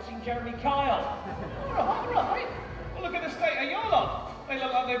day watching Jeremy Kyle. All right. Well, look at the state of your lot. They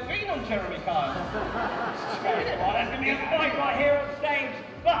look like they've been on Jeremy Kyle. Right, there's going to be a fight right here on stage.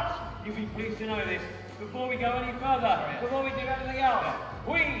 But you'll be pleased to know this. Before we go any further, before we do anything else,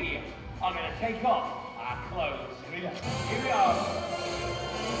 we are going to take off our clothes. Here we are.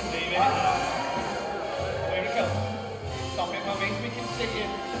 Leave it. Here we go. Stop it, mummies. We can see you.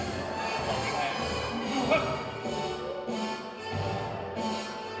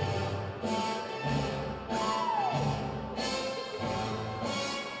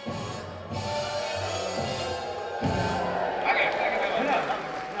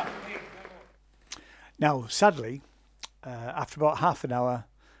 Now, sadly, after about half an hour,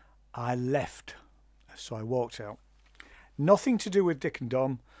 I left. So I walked out. Nothing to do with Dick and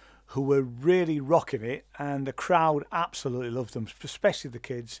Dom, who were really rocking it, and the crowd absolutely loved them, especially the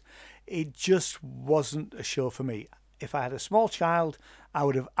kids. It just wasn't a show for me. If I had a small child, I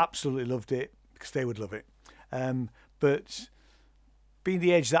would have absolutely loved it, because they would love it. But being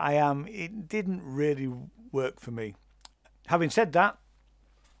the age that I am, it didn't really work for me. Having said that,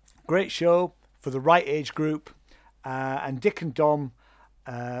 great show for the right age group, and Dick and Dom,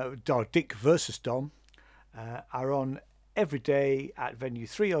 or Dick versus Dom, are on every day at venue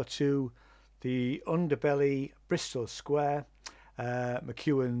 302, the Underbelly, Bristol Square,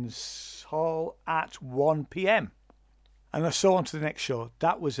 McEwen's Hall at 1 p.m. And so on to the next show.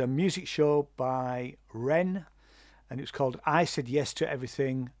 That was a music show by Ren, and it was called I Said Yes to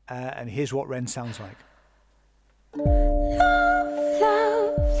Everything, and here's what Ren sounds like.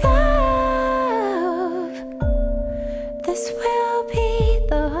 This will be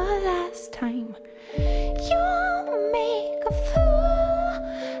the last time you make a fool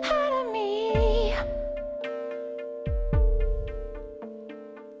out of me.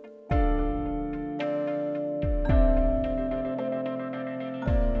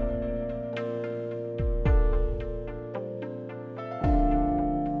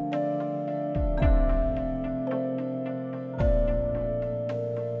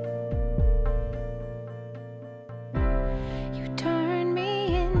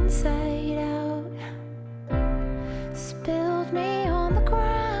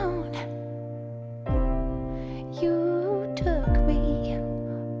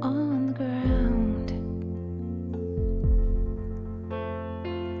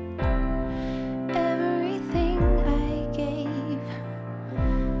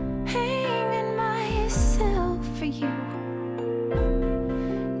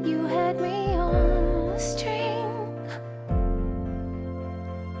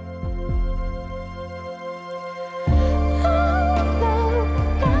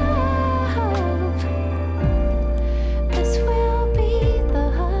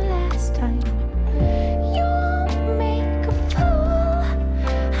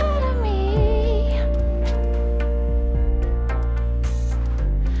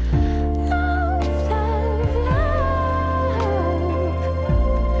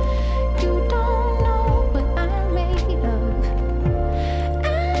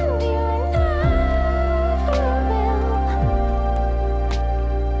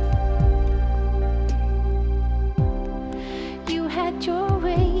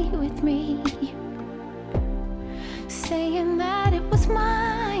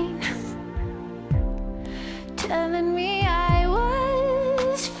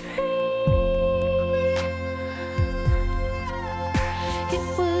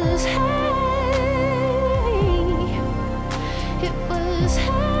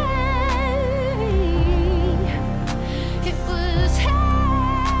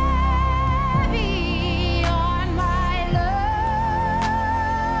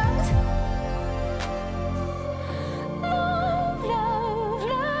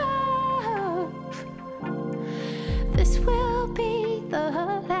 This will be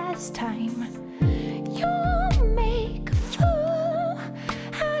the last time you make a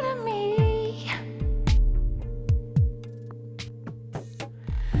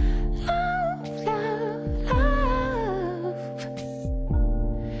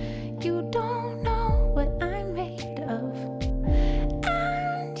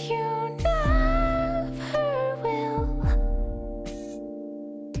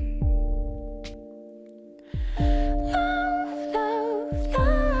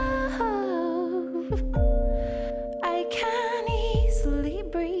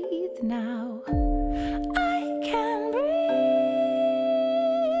breathe now. I can breathe.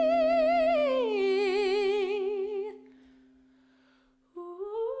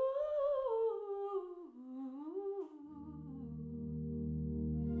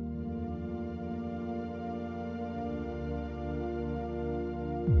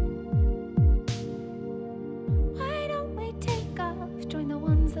 Why don't we take off, join the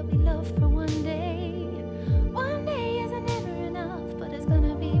ones that we love for one day? One day isn't ever enough, but it's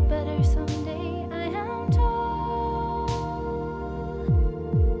gonna be better someday. I am told.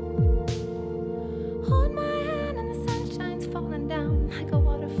 Hold my hand and the sunshine's falling down like a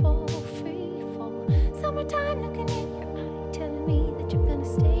waterfall, free fall. Summertime looking in your eye, telling me that you're gonna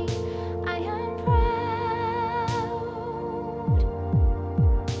stay. I am proud.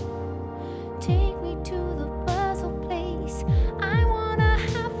 Take me to the puzzle place I wanna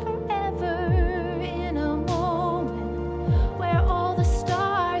have forever, in a moment where all the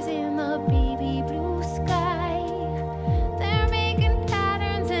stars in the baby blue sky, they're making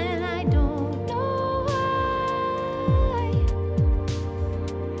patterns and I don't know why.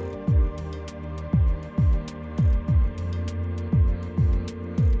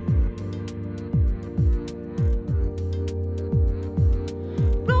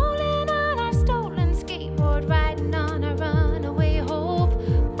 Rolling on our stolen skateboard, riding on our runaway hope.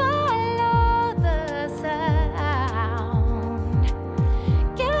 Follow the sound.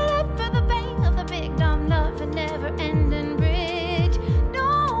 Give it up for the bang of the big dumb love and never-ending bridge.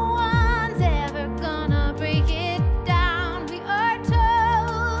 No one's ever gonna break it down. We are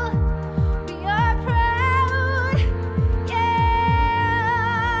told, we are proud.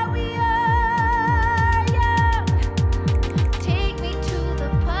 Yeah, we are young. Take me to the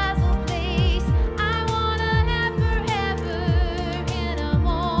puzzle place I wanna have forever, in a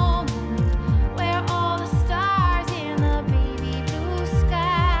moment where all the stars in the baby blue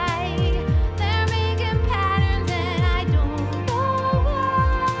sky, they're making patterns and I don't know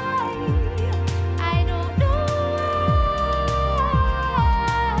why. I don't know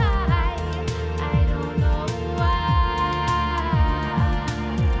why. I don't know why.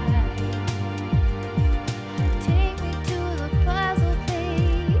 Take me to the puzzle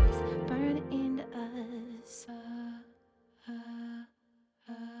place, burn it into us.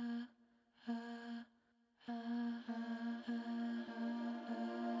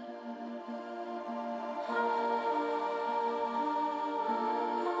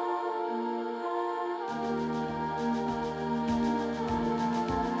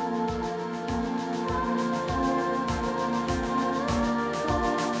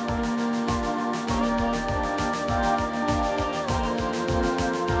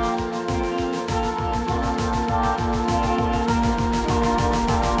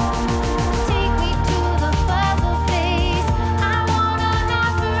 Take me to the puzzle place I wanna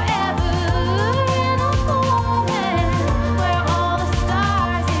have forever, in a moment where all the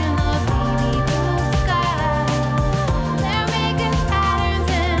stars in the baby blue sky, they're making patterns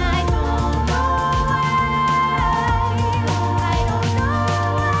and I don't know why. I don't know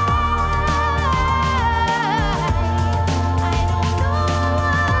why. I don't know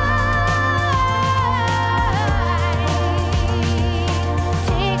why.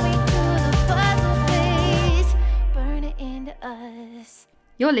 Take me to the puzzle place, burn it into us.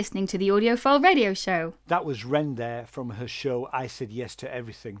 You're listening to the Audiophile Radio Show. That was Ren there from her show I Said Yes to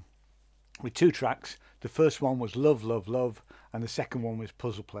Everything, with 2 tracks. The first one was Love, Love, Love, and the second one was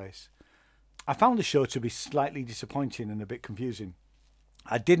Puzzle Place. I found the show to be slightly disappointing and a bit confusing.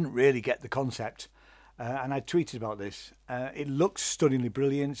 I didn't really get the concept, and I tweeted about this. It looks stunningly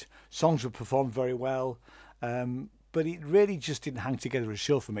brilliant, songs were performed very well, but it really just didn't hang together as a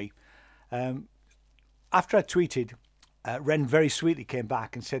show for me. After I tweeted, Ren very sweetly came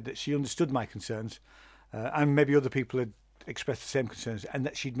back and said that she understood my concerns, and maybe other people had expressed the same concerns, and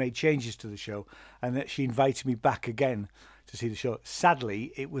that she'd made changes to the show, and that she invited me back again to see the show.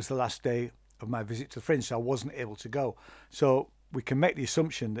 Sadly, it was the last day of my visit to the Fringe, so I wasn't able to go. So we can make the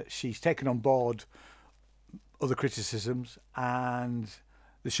assumption that she's taken on board other criticisms, and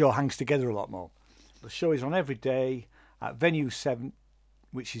the show hangs together a lot more. The show is on every day at Venue 7,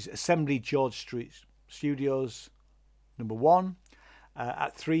 which is Assembly George Street Studios, number 1,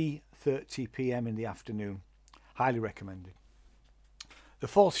 at 3:30 p.m. in the afternoon. Highly recommended. The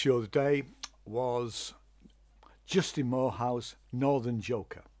 4th show of the day was Justin Morehouse, Northern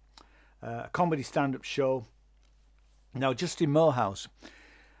Joker, a comedy stand-up show. Now, Justin Morehouse,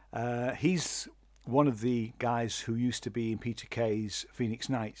 he's one of the guys who used to be in Peter Kay's Phoenix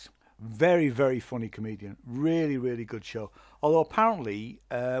Nights. Very, very funny comedian. Really, really good show. Although apparently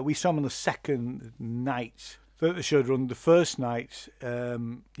we saw him on the second night, that the show had run. The first night,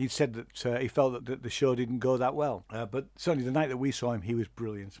 he said that he felt that the show didn't go that well. But certainly the night that we saw him, he was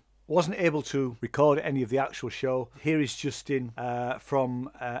brilliant. Wasn't able to record any of the actual show. Here is Justin from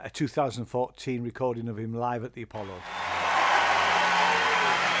a 2014 recording of him live at the Apollo. Look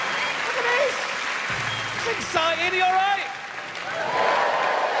at this! It's exciting, are you alright?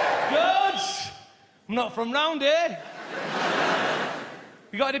 Good! I'm not from round here.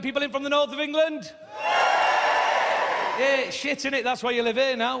 You got any people in from the north of England? Yeah, it's shit, innit? That's why you live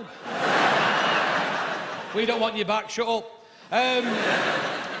here now. We don't want you back, shut up.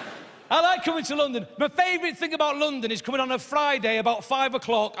 I like coming to London. My favourite thing about London is coming on a Friday about 5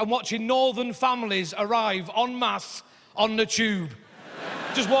 o'clock and watching northern families arrive en masse on the tube.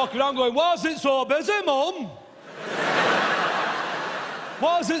 Just walking around going, "Was it so busy, Mum?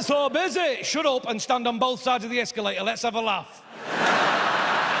 Was it so busy?" Shut up and stand on both sides of the escalator. Let's have a laugh.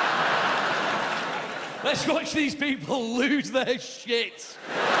 Let's watch these people lose their shit.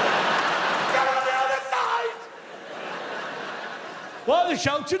 Why are they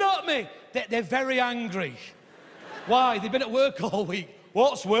shouting at me? They're very angry. Why? They've been at work all week.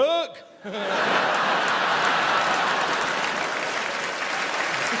 What's work?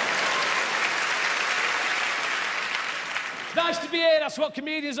 It's nice to be here. That's what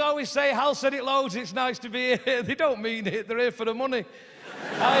comedians always say. Hal said it loads. It's nice to be here. They don't mean it. They're here for the money.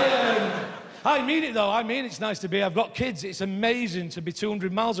 I mean it, though. I mean it's nice to be here. I've got kids. It's amazing to be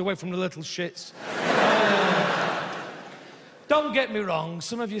 200 miles away from the little shits. Don't get me wrong,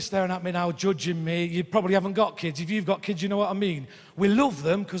 some of you staring at me now, judging me, you probably haven't got kids. If you've got kids, you know what I mean. We love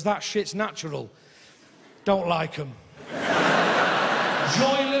them because that shit's natural. Don't like them.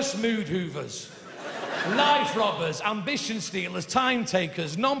 Joyless mood hoovers, life robbers, ambition stealers, time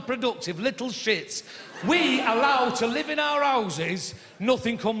takers, non-productive little shits. We allow to live in our houses,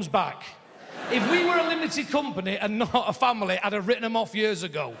 nothing comes back. If we were a limited company and not a family, I'd have written them off years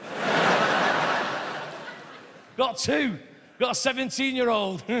ago. Got two. Got a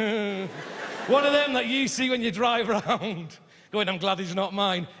 17-year-old. One of them that you see when you drive around. Going, "I'm glad he's not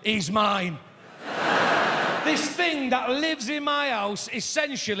mine." He's mine. This thing that lives in my house,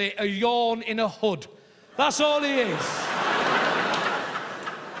 essentially a yawn in a hood. That's all he is.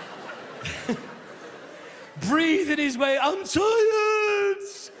 Breathing his way, "I'm tired."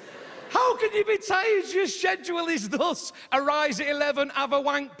 How can you be tired? Your schedule is thus: arise at 11, have a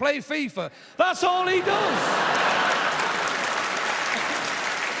wank, play FIFA. That's all he does.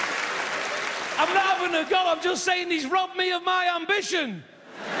 I'm not having a go, I'm just saying he's robbed me of my ambition.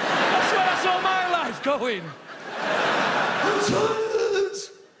 That's where I saw my life going. I'm tired.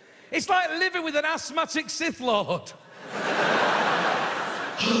 It's like living with an asthmatic Sith Lord.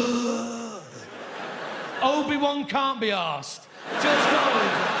 Obi-Wan can't be arsed. Just go.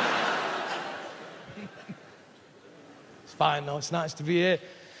 It's fine though, it's nice to be here.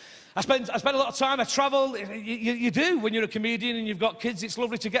 I spend a lot of time, I travel. You do when you're a comedian and you've got kids. It's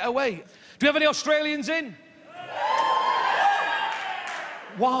lovely to get away. Do you have any Australians in?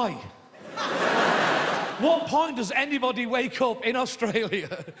 Why? What point does anybody wake up in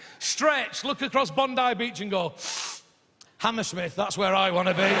Australia, stretch, look across Bondi Beach and go, "Hammersmith, that's where I want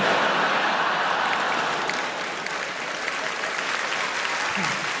to be"?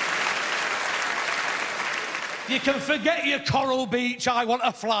 You can forget your Coral Beach, I want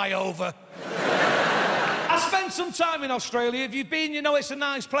a flyover. I spent some time in Australia. If you've been, you know it's a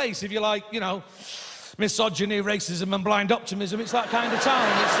nice place. If you like, you know, misogyny, racism and blind optimism, it's that kind of town.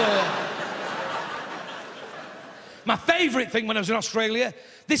 It's, my favourite thing when I was in Australia,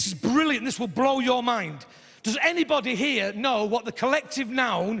 this is brilliant, this will blow your mind. Does anybody here know what the collective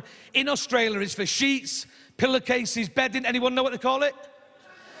noun in Australia is for sheets, pillowcases, bedding? Anyone know what they call it?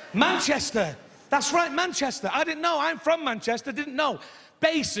 Manchester. That's right, Manchester. I didn't know. I'm from Manchester, didn't know.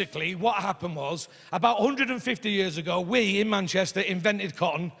 Basically, what happened was, about 150 years ago, we in Manchester invented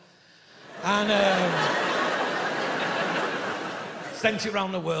cotton and sent it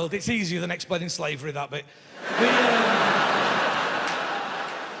around the world. It's easier than explaining slavery, that bit.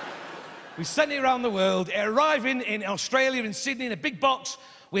 We sent it around the world, arriving in Australia, in Sydney, in a big box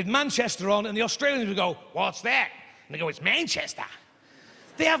with Manchester on, and the Australians would go, "What's that?" And they go, "It's Manchester."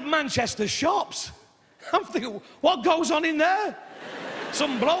 They have Manchester shops. I'm thinking, what goes on in there?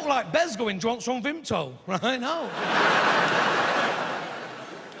 Some bloke like Bez going, "Do you want some Vimto?" Right now.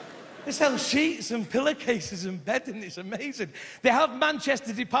 They sell sheets and pillowcases and bedding. It's amazing. They have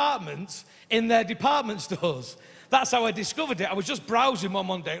Manchester departments in their department stores. That's how I discovered it. I was just browsing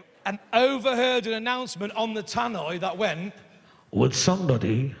one day and overheard an announcement on the tannoy that went, "Would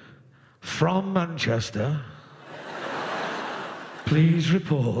somebody from Manchester please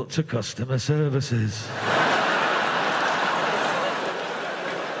report to customer services?"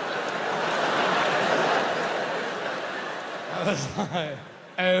 was like,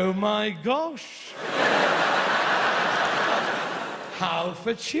 oh my gosh. How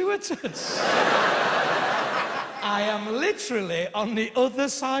fortuitous. I am literally on the other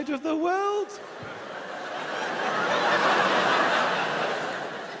side of the world.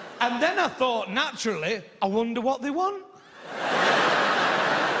 And then I thought, naturally, I wonder what they want.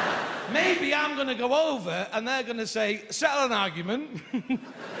 Maybe I'm going to go over and they're going to say, settle an argument.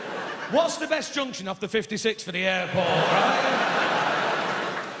 What's the best junction off the 56 for the airport, right?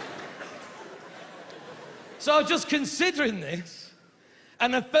 So just considering this,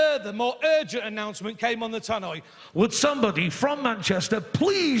 and a further, more urgent announcement came on the tannoy. Would somebody from Manchester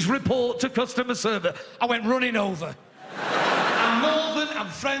please report to customer service? I went running over. I'm northern, I'm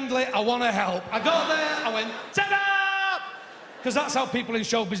friendly, I want to help. I got there, I went, ta-da! Because that's how people in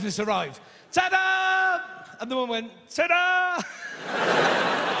show business arrive. Ta-da! And the one went, ta-da!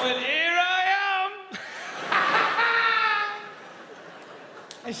 I went, here I am!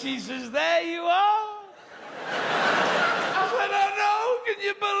 And she says, there you are. I said, I know, can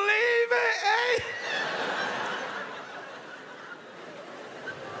you believe it, eh?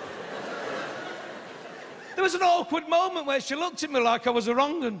 There was an awkward moment where she looked at me like I was a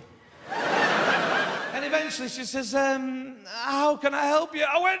wrong 'un. And eventually she says, how can I help you?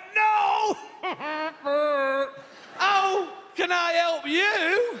 I went, no! How can I help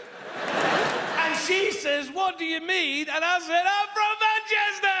you? And she says, what do you mean? And I said, I'm from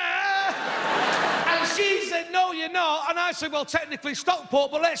Manchester! And she said, no, you're not. And I said, well, technically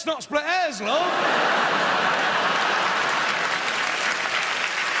Stockport, but let's not split hairs, love.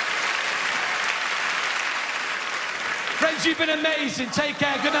 Friends, you've been amazing. Take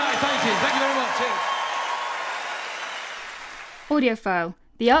care. Good night. Thank you. Thank you very much. Cheers. Audiophile,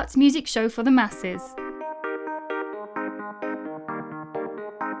 the arts music show for the masses.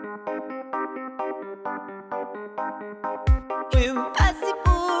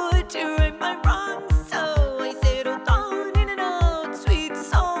 Impossible to right my wrongs, so I settled on in an old sweet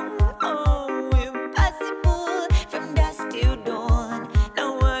song. Oh, impossible from dusk till dawn.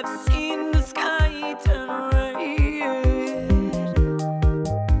 Now I've seen the sky turn red.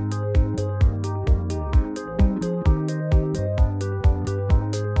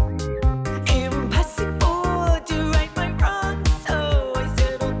 Impossible to right my wrongs, so I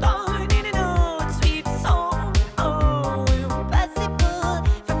settled on in an old sweet song. Oh, impossible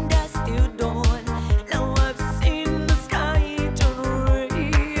from dusk till dawn. Now I've seen the sky turn red.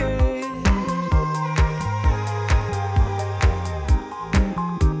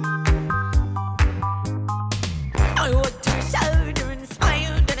 I walked to her shoulder and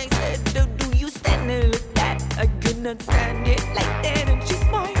smiled, and I said, oh, do you stand there like that? I could not stand it like that. And she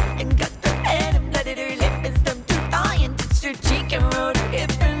smiled and got her head and blotted her lip and stumped her thigh and touched her cheek and rolled her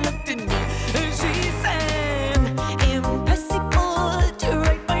hip and looked at me. And she sang, impossible to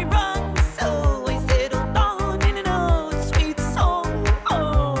right my wrongs, so I settled on in an old sweet song.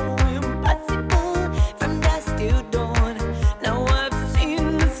 Oh, impossible from dusk till dawn. Now I've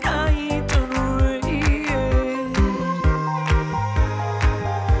seen the sky turn red.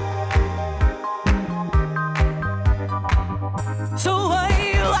 So I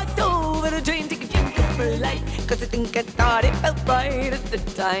walked over the train ticket for light, 'cause I think I thought it felt right at the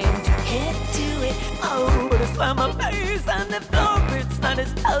time to get to it. Oh, but I slammed my face on the floor. It's not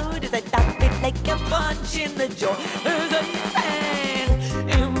as cold as I thought, it like a punch in the jaw. As I sang,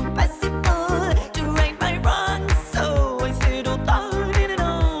 impossible to right my wrongs, so I settled on in an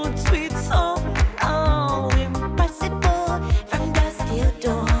old sweet song. Oh, impossible from dusk till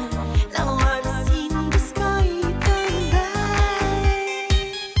dawn. Now I've seen the sky turn bright.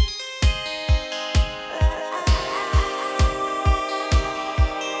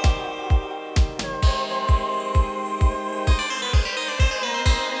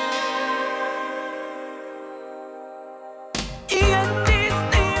 Yeah, this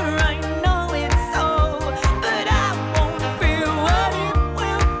near, I know it's so, but I won't feel what it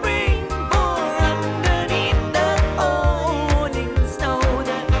will bring. For underneath the falling snow,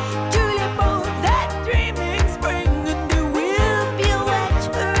 the tulip bulbs that dreaming spring, and there will be a watch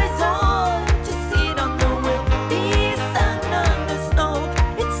for us all to sit on the windy sun on the snow.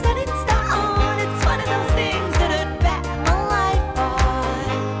 It's set in stone. It's one of those things that I'd bet my life on.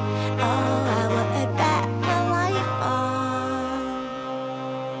 Oh, I would bet my life on.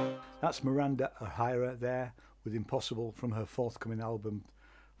 That's Miranda O'Hara there with Impossible from her forthcoming album,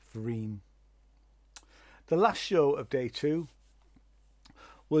 Fringe. The last show of day 2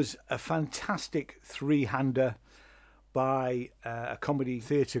 was a fantastic three-hander by a comedy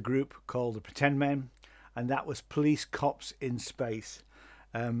theatre group called The Pretend Men, and that was Police Cops in Space.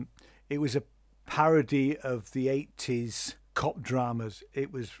 It was a parody of the 80s cop dramas.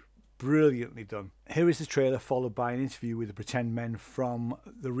 It was brilliantly done. Here is the trailer, followed by an interview with the Pretend Men from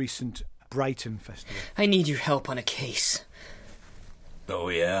the recent Brighton Festival. I need your help on a case. Oh,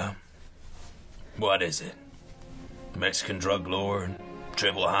 yeah? What is it? Mexican drug lord,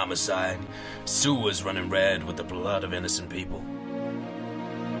 triple homicide, sewers running red with the blood of innocent people.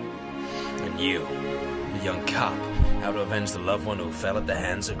 And you, a young cop, out to avenge the loved one who fell at the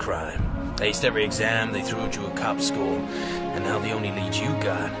hands of crime. Aced every exam they threw at you at cop school, and now the only lead you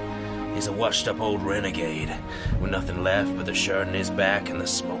got is a washed-up old renegade with nothing left but the shirt in his back and the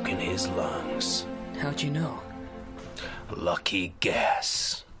smoke in his lungs. How'd you know? Lucky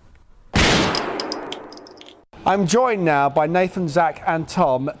guess. I'm joined now by Nathan, Zach and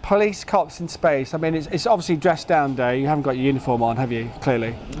Tom, police cops in space. I mean, it's obviously dress down day. You haven't got your uniform on, have you,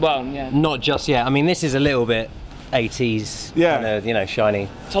 clearly? Well, yeah. Not just yet. I mean, this is a little bit 80s, kind of, you know, shiny.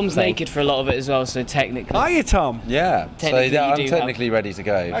 Tom's naked for a lot of it as well, so technically... Are you, Tom? Yeah, Technically, so I'm you do technically ready to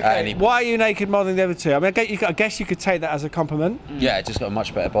go. At any Why are you naked more than the other two? I mean, I guess you could take that as a compliment. Yeah, just got a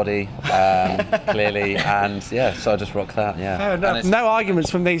much better body, clearly, and yeah, so I just rock that, yeah. Fair enough. No arguments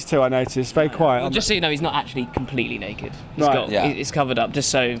from these two, I noticed. Very quiet. Well, just so you know, he's not actually completely naked. Right. It's covered up,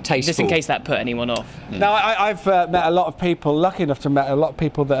 just in case that put anyone off. Now, I've met a lot of people, lucky enough to have met a lot of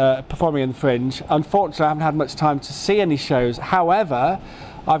people that are performing in the Fringe. Unfortunately, I haven't had much time to see any shows. However,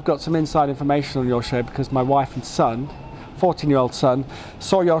 I've got some inside information on your show because my wife and son, 14-year-old son,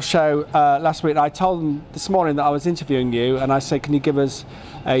 saw your show last week. And I told them this morning that I was interviewing you, and I said, can you give us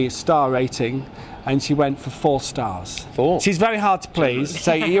a star rating? And she went for 4 stars. 4? She's very hard to please,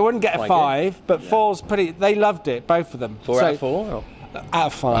 so you wouldn't get a 5, but 4's pretty... They loved it, both of them. 4 out of 4? Or? Out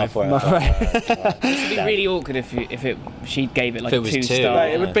of 5, Oh, I'm afraid. This would be really awkward if she gave it like If it was 2 2,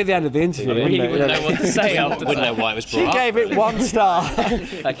 stars. It would be the end of the interview, You really wouldn't it? wouldn't know what to say after Wouldn't that. know why it was She brought gave it 1 star.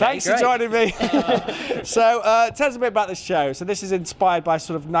 Thanks for great. joining me. So, tell us a bit about the show. So, this is inspired by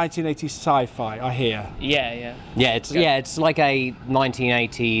sort of 1980s sci-fi, I hear. Yeah. It's like a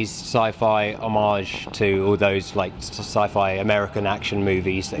 1980s sci-fi homage to all those like sci-fi American action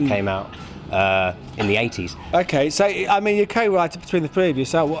movies that came out in the 80s. Okay, so I mean, you're co-writer between the three of you.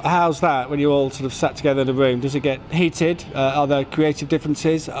 So how's that when you all sort of sat together in a room? Does it get heated? Are there creative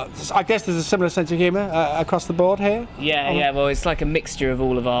differences? I guess there's a similar sense of humour across the board here. Yeah. Well, it's like a mixture of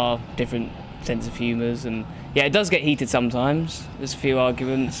all of our different sense of humours, and yeah, it does get heated sometimes. There's a few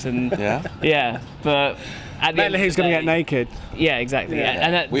arguments, and yeah, but. Mainly who's going to get naked? Yeah, exactly.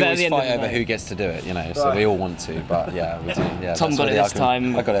 Yeah. We always fight over who gets to do it, you know. So we all want to, but yeah, we do. Yeah, Tom got it this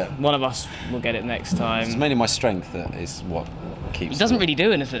time. I got it. One of us will get it next time. It's mainly my strength that is what keeps. He doesn't really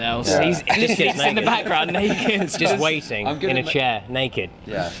do anything else. Yeah. He's literally in the background naked, just waiting in a chair, naked.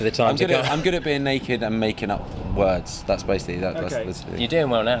 Yeah, for the time to go. I'm good at being naked and making up words. That's basically that. Okay. That's You're doing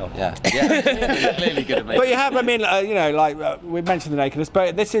well now. Yeah. Clearly good at making. But you have, I mean, you know, like we mentioned the nakedness,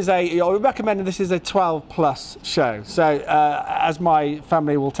 but this is we recommend this is a 12+ show. So, as my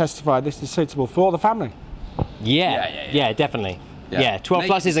family will testify, this is suitable for all the family. Yeah, definitely. Yeah,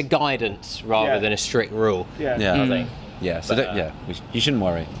 12+ is a guidance rather than a strict rule. Yeah. I think. Yeah, so you shouldn't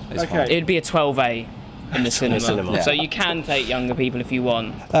worry. It's fine. It'd be a 12A in the cinema. Yeah. So you can take younger people if you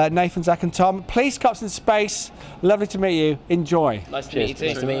want. Nathan, Zach and Tom, Police Cops in Space. Lovely to meet you. Enjoy. Nice to meet you too.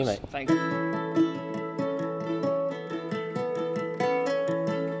 Nice to meet you, mate. Thanks.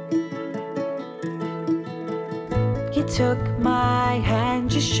 You took my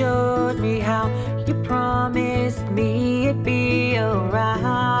hand, you showed me how, you promised me you'd be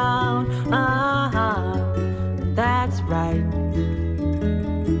around. That's right.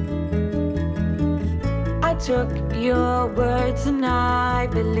 I took your words and I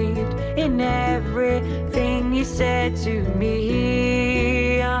believed in everything you said to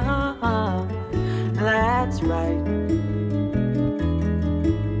me. That's right.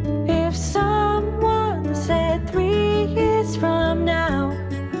 If someone said 3 years from now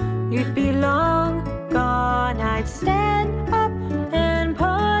you'd be long gone, I'd stand up and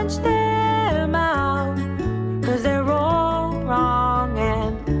punch them out, 'cause they're all wrong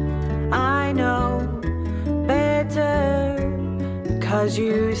and I know better, 'cause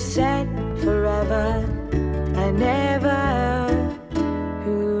you said forever and never.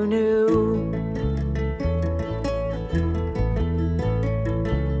 Who knew?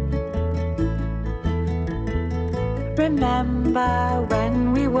 Remember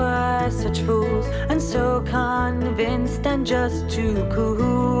when we were such fools and so convinced and just too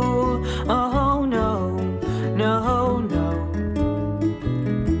cool? Oh no, no, no.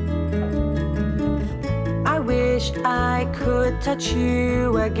 I wish I could touch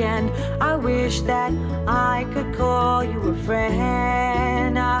you again. I wish that I could call you a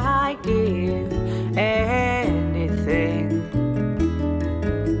friend. I'd give anything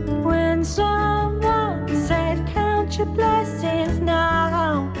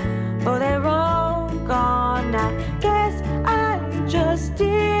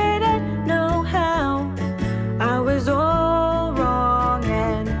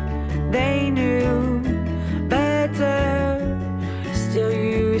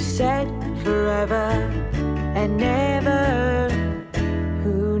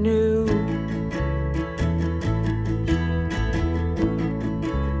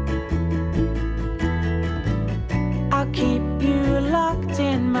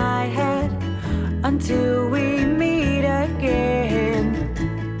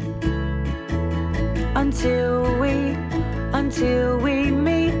until we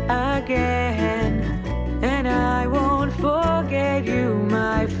meet again. And I won't forget you,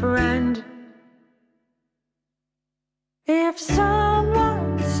 my friend. If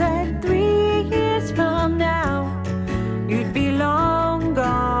someone said 3 years from now you'd be long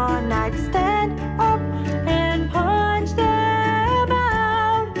gone, I'd stand up and punch them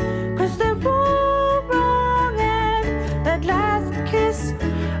out. 'Cause they're all wrong, and that last kiss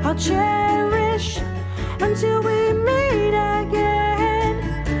I'll cherish until we meet again.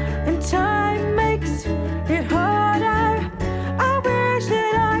 And time makes it harder. I wish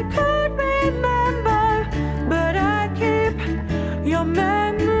that I could remember, but I keep your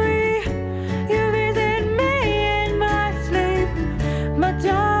memory. You visit me in my sleep, my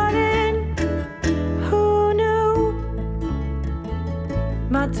darling. Who knew?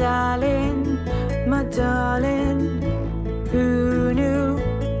 My darling, my darling. Who knew?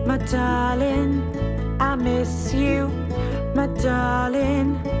 My darling, I miss you, my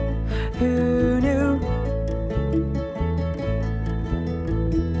darling. Who knew?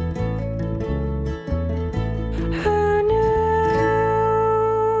 Who knew?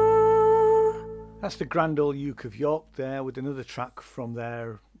 That's the Grand Old Duke of York there with another track from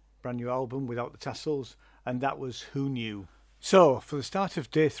their brand new album, Without the Tassels, and that was Who Knew. So, for the start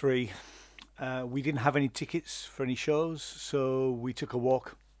of day 3, we didn't have any tickets for any shows, so we took a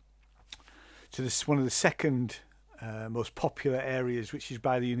walk to one of the second most popular areas, which is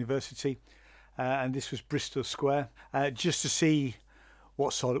by the university, and this was Bristol Square, just to see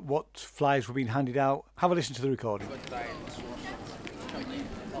what flyers were being handed out. Have a listen to the recording.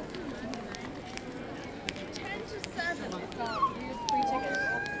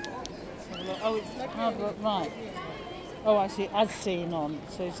 Oh, it's right. Oh, I see. I've seen on.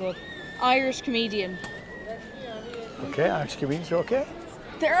 So it's a Irish comedian. Okay, Irish comedians are okay.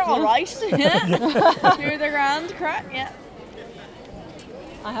 They're all right. Yeah. They're the grand crack. Yeah.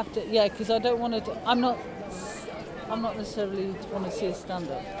 I have to. Yeah, because I don't want to. I'm not necessarily want to see a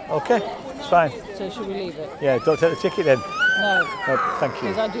stand-up. Okay, it's fine. So should we leave it? Yeah, don't take the ticket then. No. Thank you.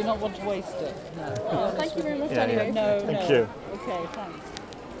 Because I do not want to waste it. No. Thank you very much. Yeah, anyway. yeah. No. Thank you. Okay, thanks.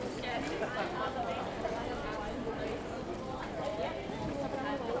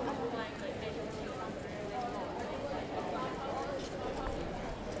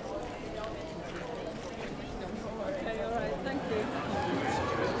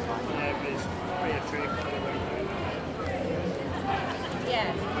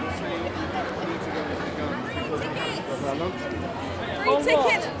 Free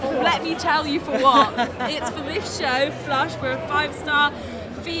tickets. Let me tell you for what. It's for this show, Flush. We're a 5-star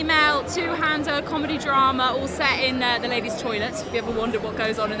female two-hander comedy drama, all set in the ladies' toilets. If you ever wondered what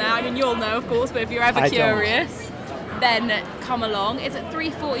goes on in there, I mean, you'll know, of course, but if you're ever curious, then come along. It's at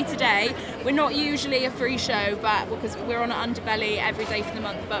 3:40 today. We're not usually a free show, but because we're on an underbelly every day for the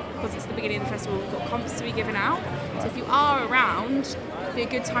month, but because it's the beginning of the festival, we've got comps to be given out. So if you are around, it'd be a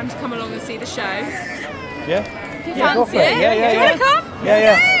good time to come along and see the show. Yeah. If you Yeah, go fancy for it. it. Yeah, You want to come? Yeah.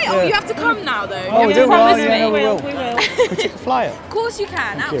 Yay! Oh, you have to come now, though. Oh, You we have to do. promise me. We will. We will. We took the flyer. Of course you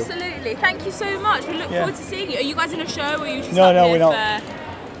can. Thank you. Absolutely. Thank you so much. We look forward to seeing you. Are you guys in a show, or are you just No, up no, here we're not.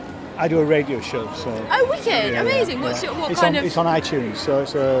 for... I do a radio show, so. Oh, wicked! Yeah, Amazing. yeah. What's your what It's kind on, of? It's on iTunes, so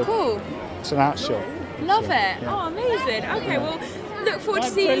it's a. Cool. It's an art show. Love So, it. yeah. Oh, amazing. Okay, well, look forward to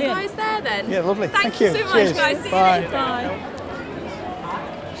seeing you guys there then. Yeah, lovely. Thank Thank you you. so much, Cheers. guys. See Bye. you later. Bye.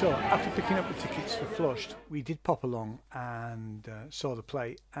 So after picking up the tickets for Flushed, we did pop along and saw the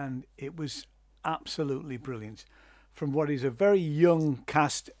play, and it was absolutely brilliant. From what is a very young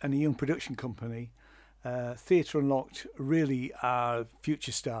cast and a young production company, Theatre Unlocked really are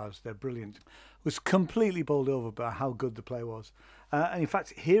future stars. They're brilliant. Was completely bowled over by how good the play was. And in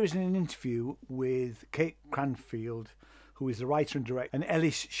fact, here is an interview with Kate Cranfield, who is the writer and director, and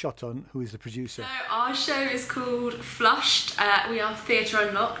Ellis Shotton, who is the producer. So our show is called Flushed. We are Theatre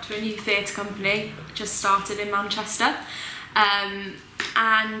Unlocked. We're a new theatre company, just started in Manchester.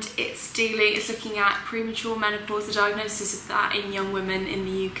 And it's looking at premature menopause, the diagnosis of that in young women in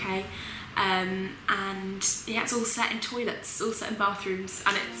the UK. And yeah, it's all set in toilets, all set in bathrooms,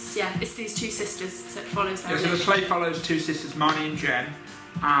 and it's these two sisters, so it follows their so the play follows two sisters, Marnie and Jen,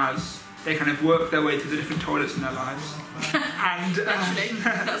 as they kind of work their way through the different toilets in their lives. And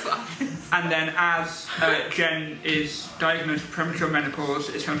that's what happens. And then as Jen is diagnosed with premature menopause,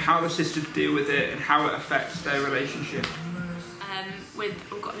 it's kind of how the sisters deal with it and how it affects their relationship.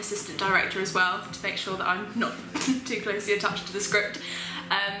 We've got an assistant director as well to make sure that I'm not too closely attached to the script.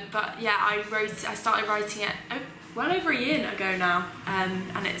 But yeah, I started writing it well over a year ago now,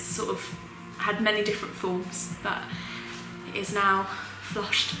 and it's sort of had many different forms, but it is now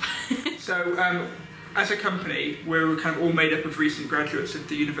flushed. So as a company, we're kind of all made up of recent graduates of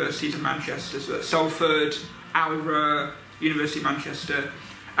the universities of Manchester, so that's Salford, Alra, University of Manchester,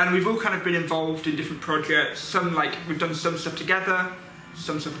 and we've all kind of been involved in different projects. Some, like, we've done some stuff together,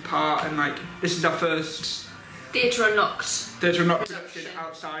 some stuff apart, and like this is our first Theatre Unlocked production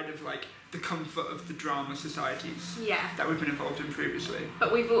outside of like the comfort of the drama societies that we've been involved in previously.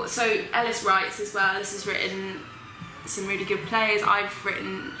 But we've also, Ellis writes as well. Ellis has written some really good plays.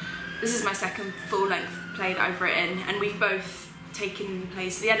 This is my second full-length play that I've written, and we've both taken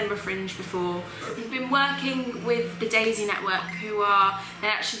plays to the Edinburgh Fringe before. We've been working with the Daisy Network, they're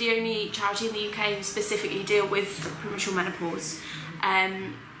actually the only charity in the UK who specifically deal with premature menopause.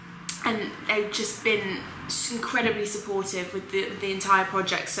 And they've just been incredibly supportive with the entire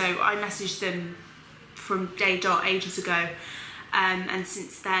project. So I messaged them from day dot ages ago, and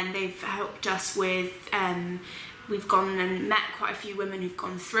since then they've helped us with. We've gone and met quite a few women who've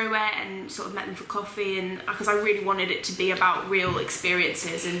gone through it and sort of met them for coffee, and because I really wanted it to be about real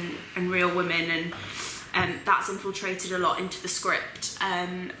experiences and real women, and that's infiltrated a lot into the script.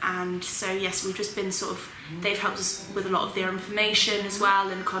 And so yes, we've just been they've helped us with a lot of their information as well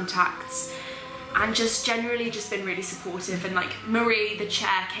and contacts, and just generally just been really supportive. And like Marie, the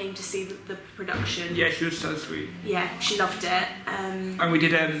chair, came to see the production. Yeah, she was so sweet. Yeah, she loved it. And we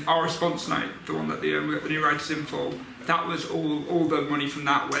did our response night, the one that we got the new writers in for. That was all the money from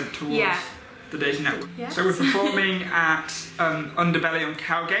that went towards the Daisy Network. Yes. So we're performing at Underbelly on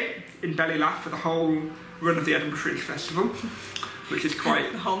Cowgate in Belly Laugh for the whole run of the Edinburgh Fringe Festival, which is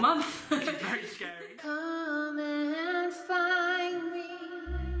quite the whole month. Very scary. Come and find me.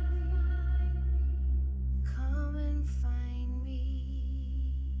 Come and find me.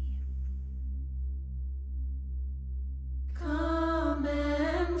 Come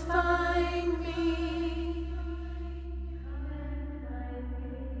and find me.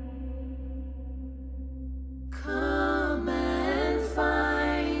 Come and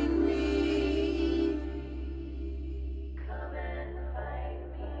find me. Come and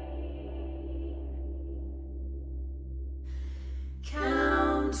find me.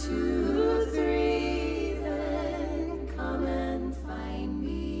 Count 2, 3, then come and find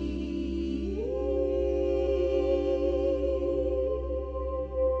me.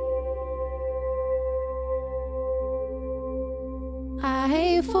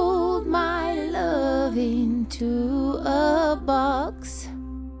 I fold my love into a box.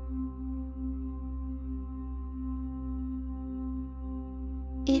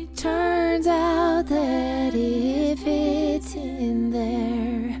 It turns out that if it's in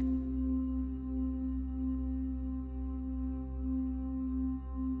there,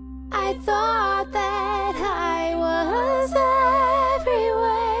 I thought that I was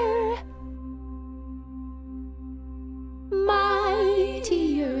everywhere,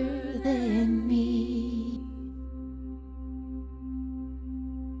 mightier than me.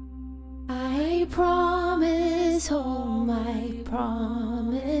 I promise all my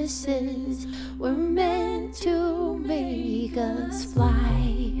promises were meant to make us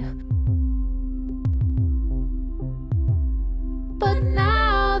fly. But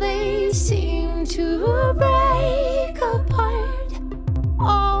now they seem to break apart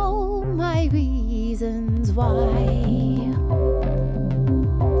all my reasons why.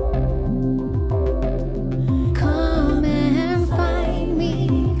 Come and find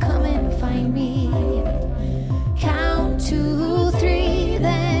me, come and find me. Count 2, 3,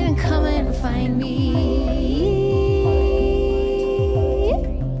 then come and find me.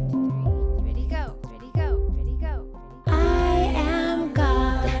 Ready, go, ready, go, ready, go. I am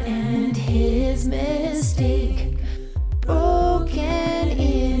God and his mistake, broken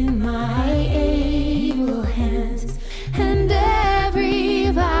in my able hands, and every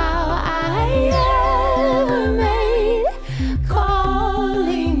vow I ever made,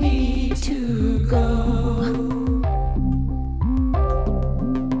 calling me to go.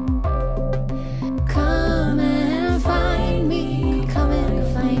 Come and find me, come and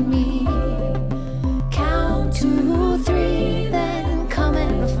find me. Count 2, 3, then come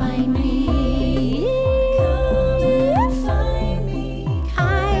and find me. Come and find me.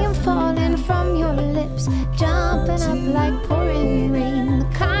 I am falling from your lips, jumping up like pouring rain, the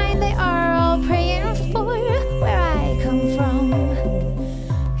kind they are all praying for where I come from.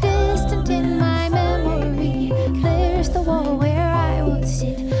 Distant in my memory, there's the wall where I would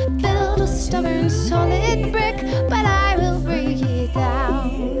sit, build a stubborn solid brick, but I will break it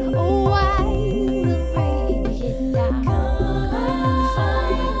down. Oh, I will break it down. Come and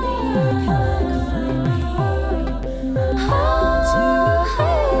find me, come and find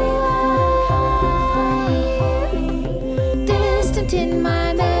me. Distant in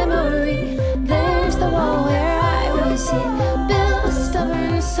my memory, there's the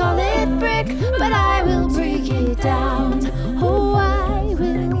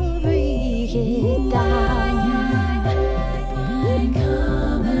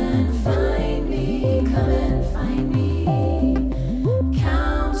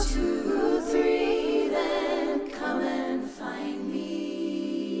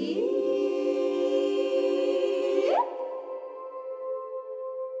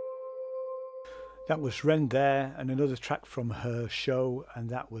That was Ren there, and another track from her show, and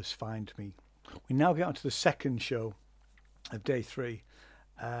that was Find Me. We now get on to the second show of day 3,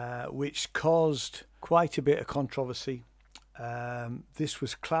 which caused quite a bit of controversy. This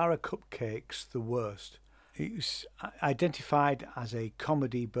was Clara Cupcake's The Worst. It was identified as a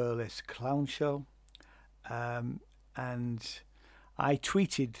comedy burlesque clown show, and I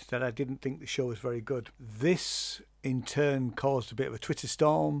tweeted that I didn't think the show was very good. This in turn caused a bit of a Twitter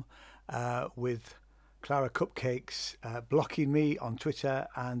storm, with Clara Cupcakes blocking me on Twitter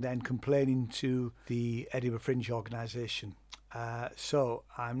and then complaining to the Edinburgh Fringe organisation. So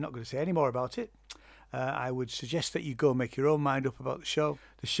I'm not going to say any more about it. I would suggest that you go make your own mind up about the show.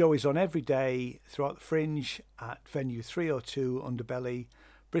 The show is on every day throughout the Fringe at venue 302 Underbelly,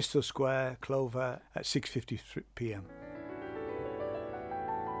 Bristol Square, Clover, at 6:50 p.m.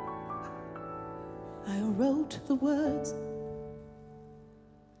 I wrote the words,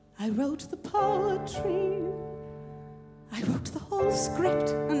 I wrote the poetry, I wrote the whole script,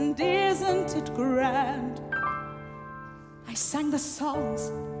 and isn't it grand? I sang the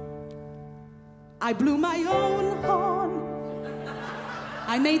songs, I blew my own horn,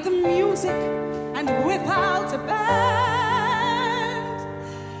 I made the music, and without a band,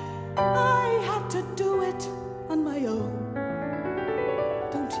 I had to do it on my own,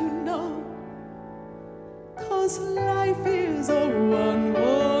 don't you know? 'Cause life is a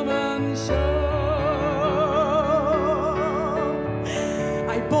one-woman show.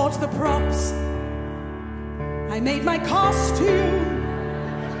 I bought the props, I made my costume,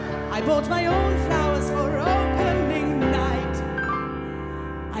 I bought my own flowers for opening night.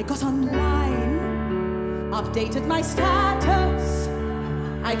 I got online, updated my status,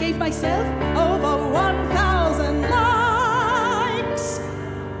 I gave myself over 1,000 likes.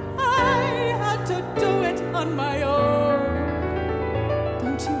 I had to do it on my own,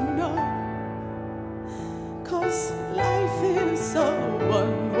 don't you know? 'Cause life is a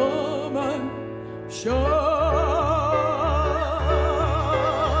one-woman show.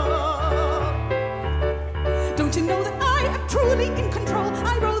 Don't you know that I am truly in control?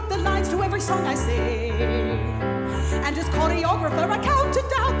 I wrote the lines to every song I sing, and as choreographer I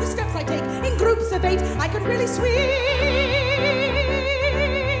counted out the steps I take. In groups of 8 I can really swing.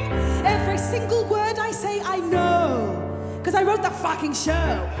 Every single word I say I know, 'cause I wrote the fucking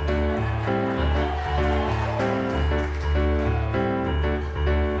show.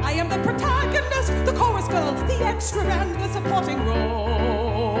 I am the protagonist, the chorus girl, the extra and the supporting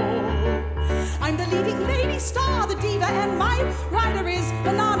role. I'm the leading lady star, the diva, and my rider is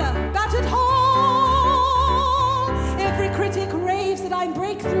Banana Battered Hall. Every critic raves that I'm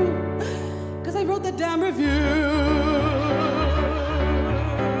breakthrough, 'cause I wrote the damn review.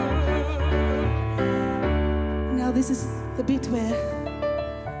 Now this is the bit where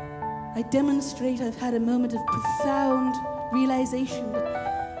I demonstrate I've had a moment of profound realization, but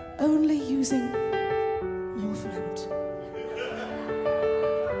only using movement.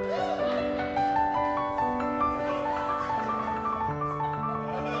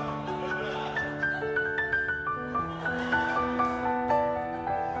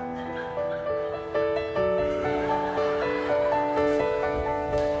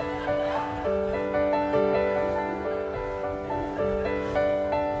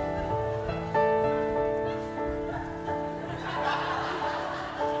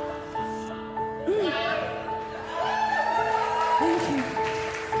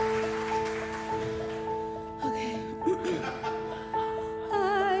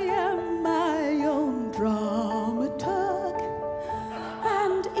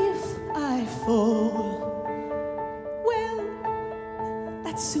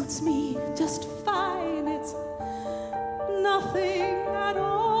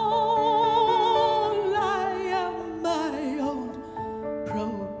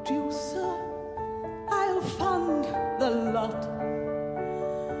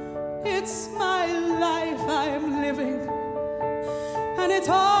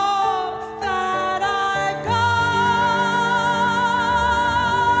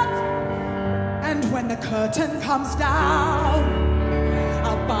 Comes down,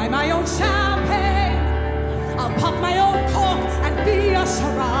 I'll buy my own champagne, I'll pop my own cork and be a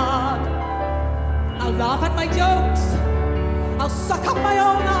charade. I'll laugh at my jokes, I'll suck up my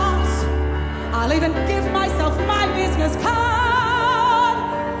own ass, I'll even give myself my business card.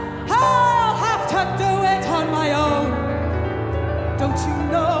 I'll have to do it on my own, don't you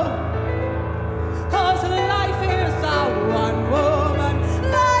know? 'Cause life is a one-woman,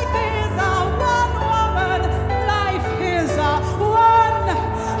 life is a one-woman, life is a one-woman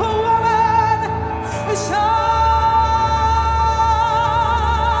show.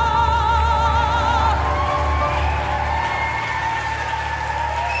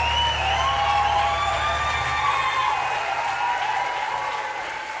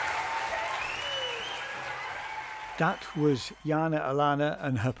 That was Jana Alana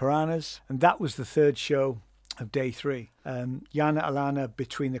and her Piranhas, and that was the third show of day 3. Jana Alana,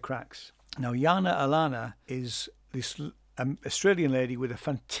 Between the Cracks. Now, Jana Alana is this Australian lady with a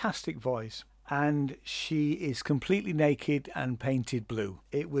fantastic voice, and she is completely naked and painted blue.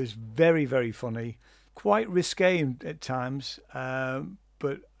 It was very, very funny, quite risque at times,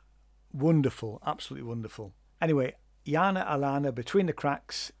 but wonderful, absolutely wonderful. Anyway, Jana Alana, Between the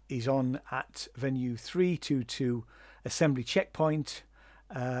Cracks, is on at venue 322 Assembly Checkpoint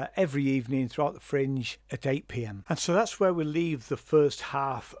every evening throughout the Fringe at 8 p.m. And so that's where we leave the first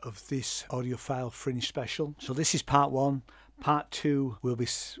half of this Audiophile Fringe special. So this is part 1. Part 2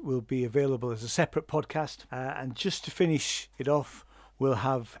 will be available as a separate podcast. And just to finish it off, we'll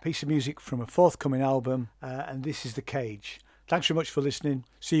have a piece of music from a forthcoming album, and this is The Cage. Thanks very much for listening.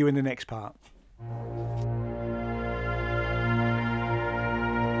 See you in the next part.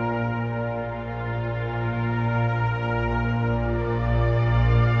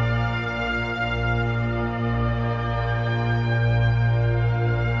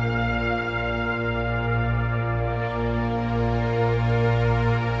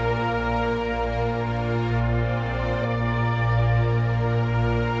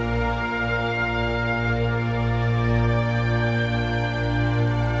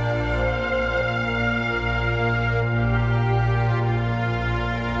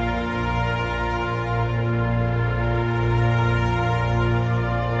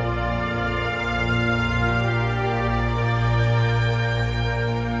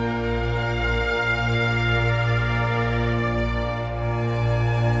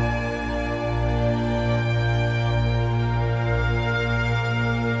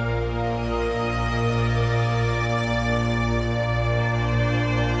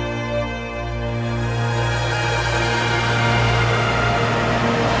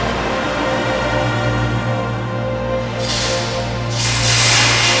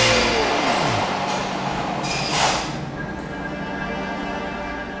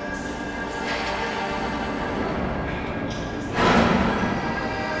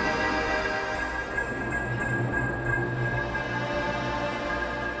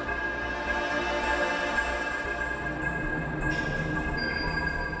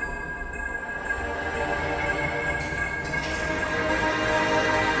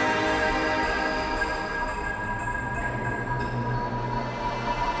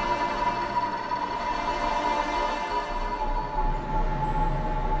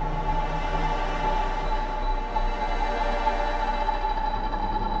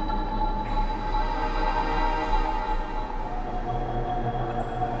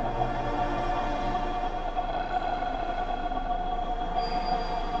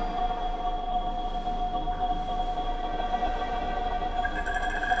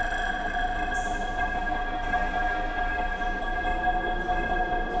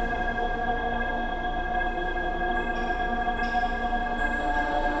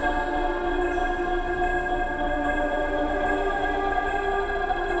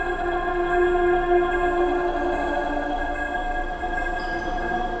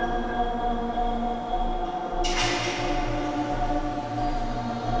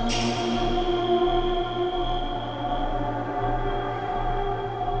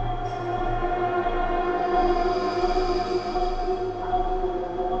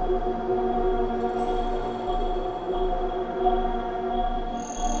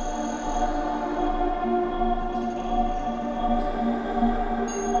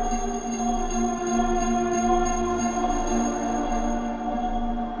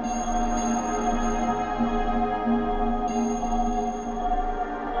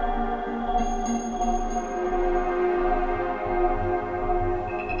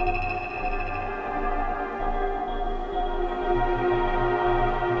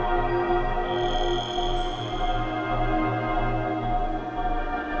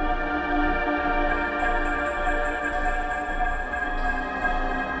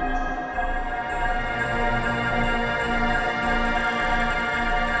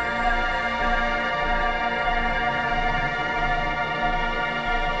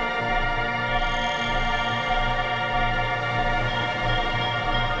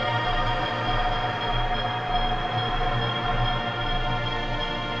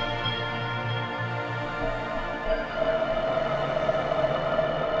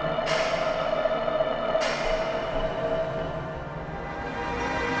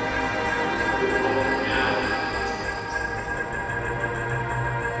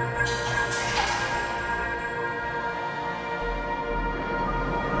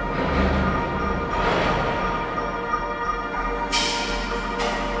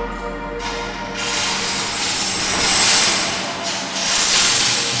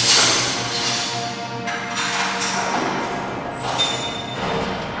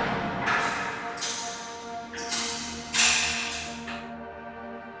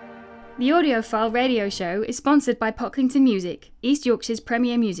 The Audiophile radio show is sponsored by Pocklington Music, East Yorkshire's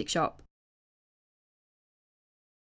premier music shop.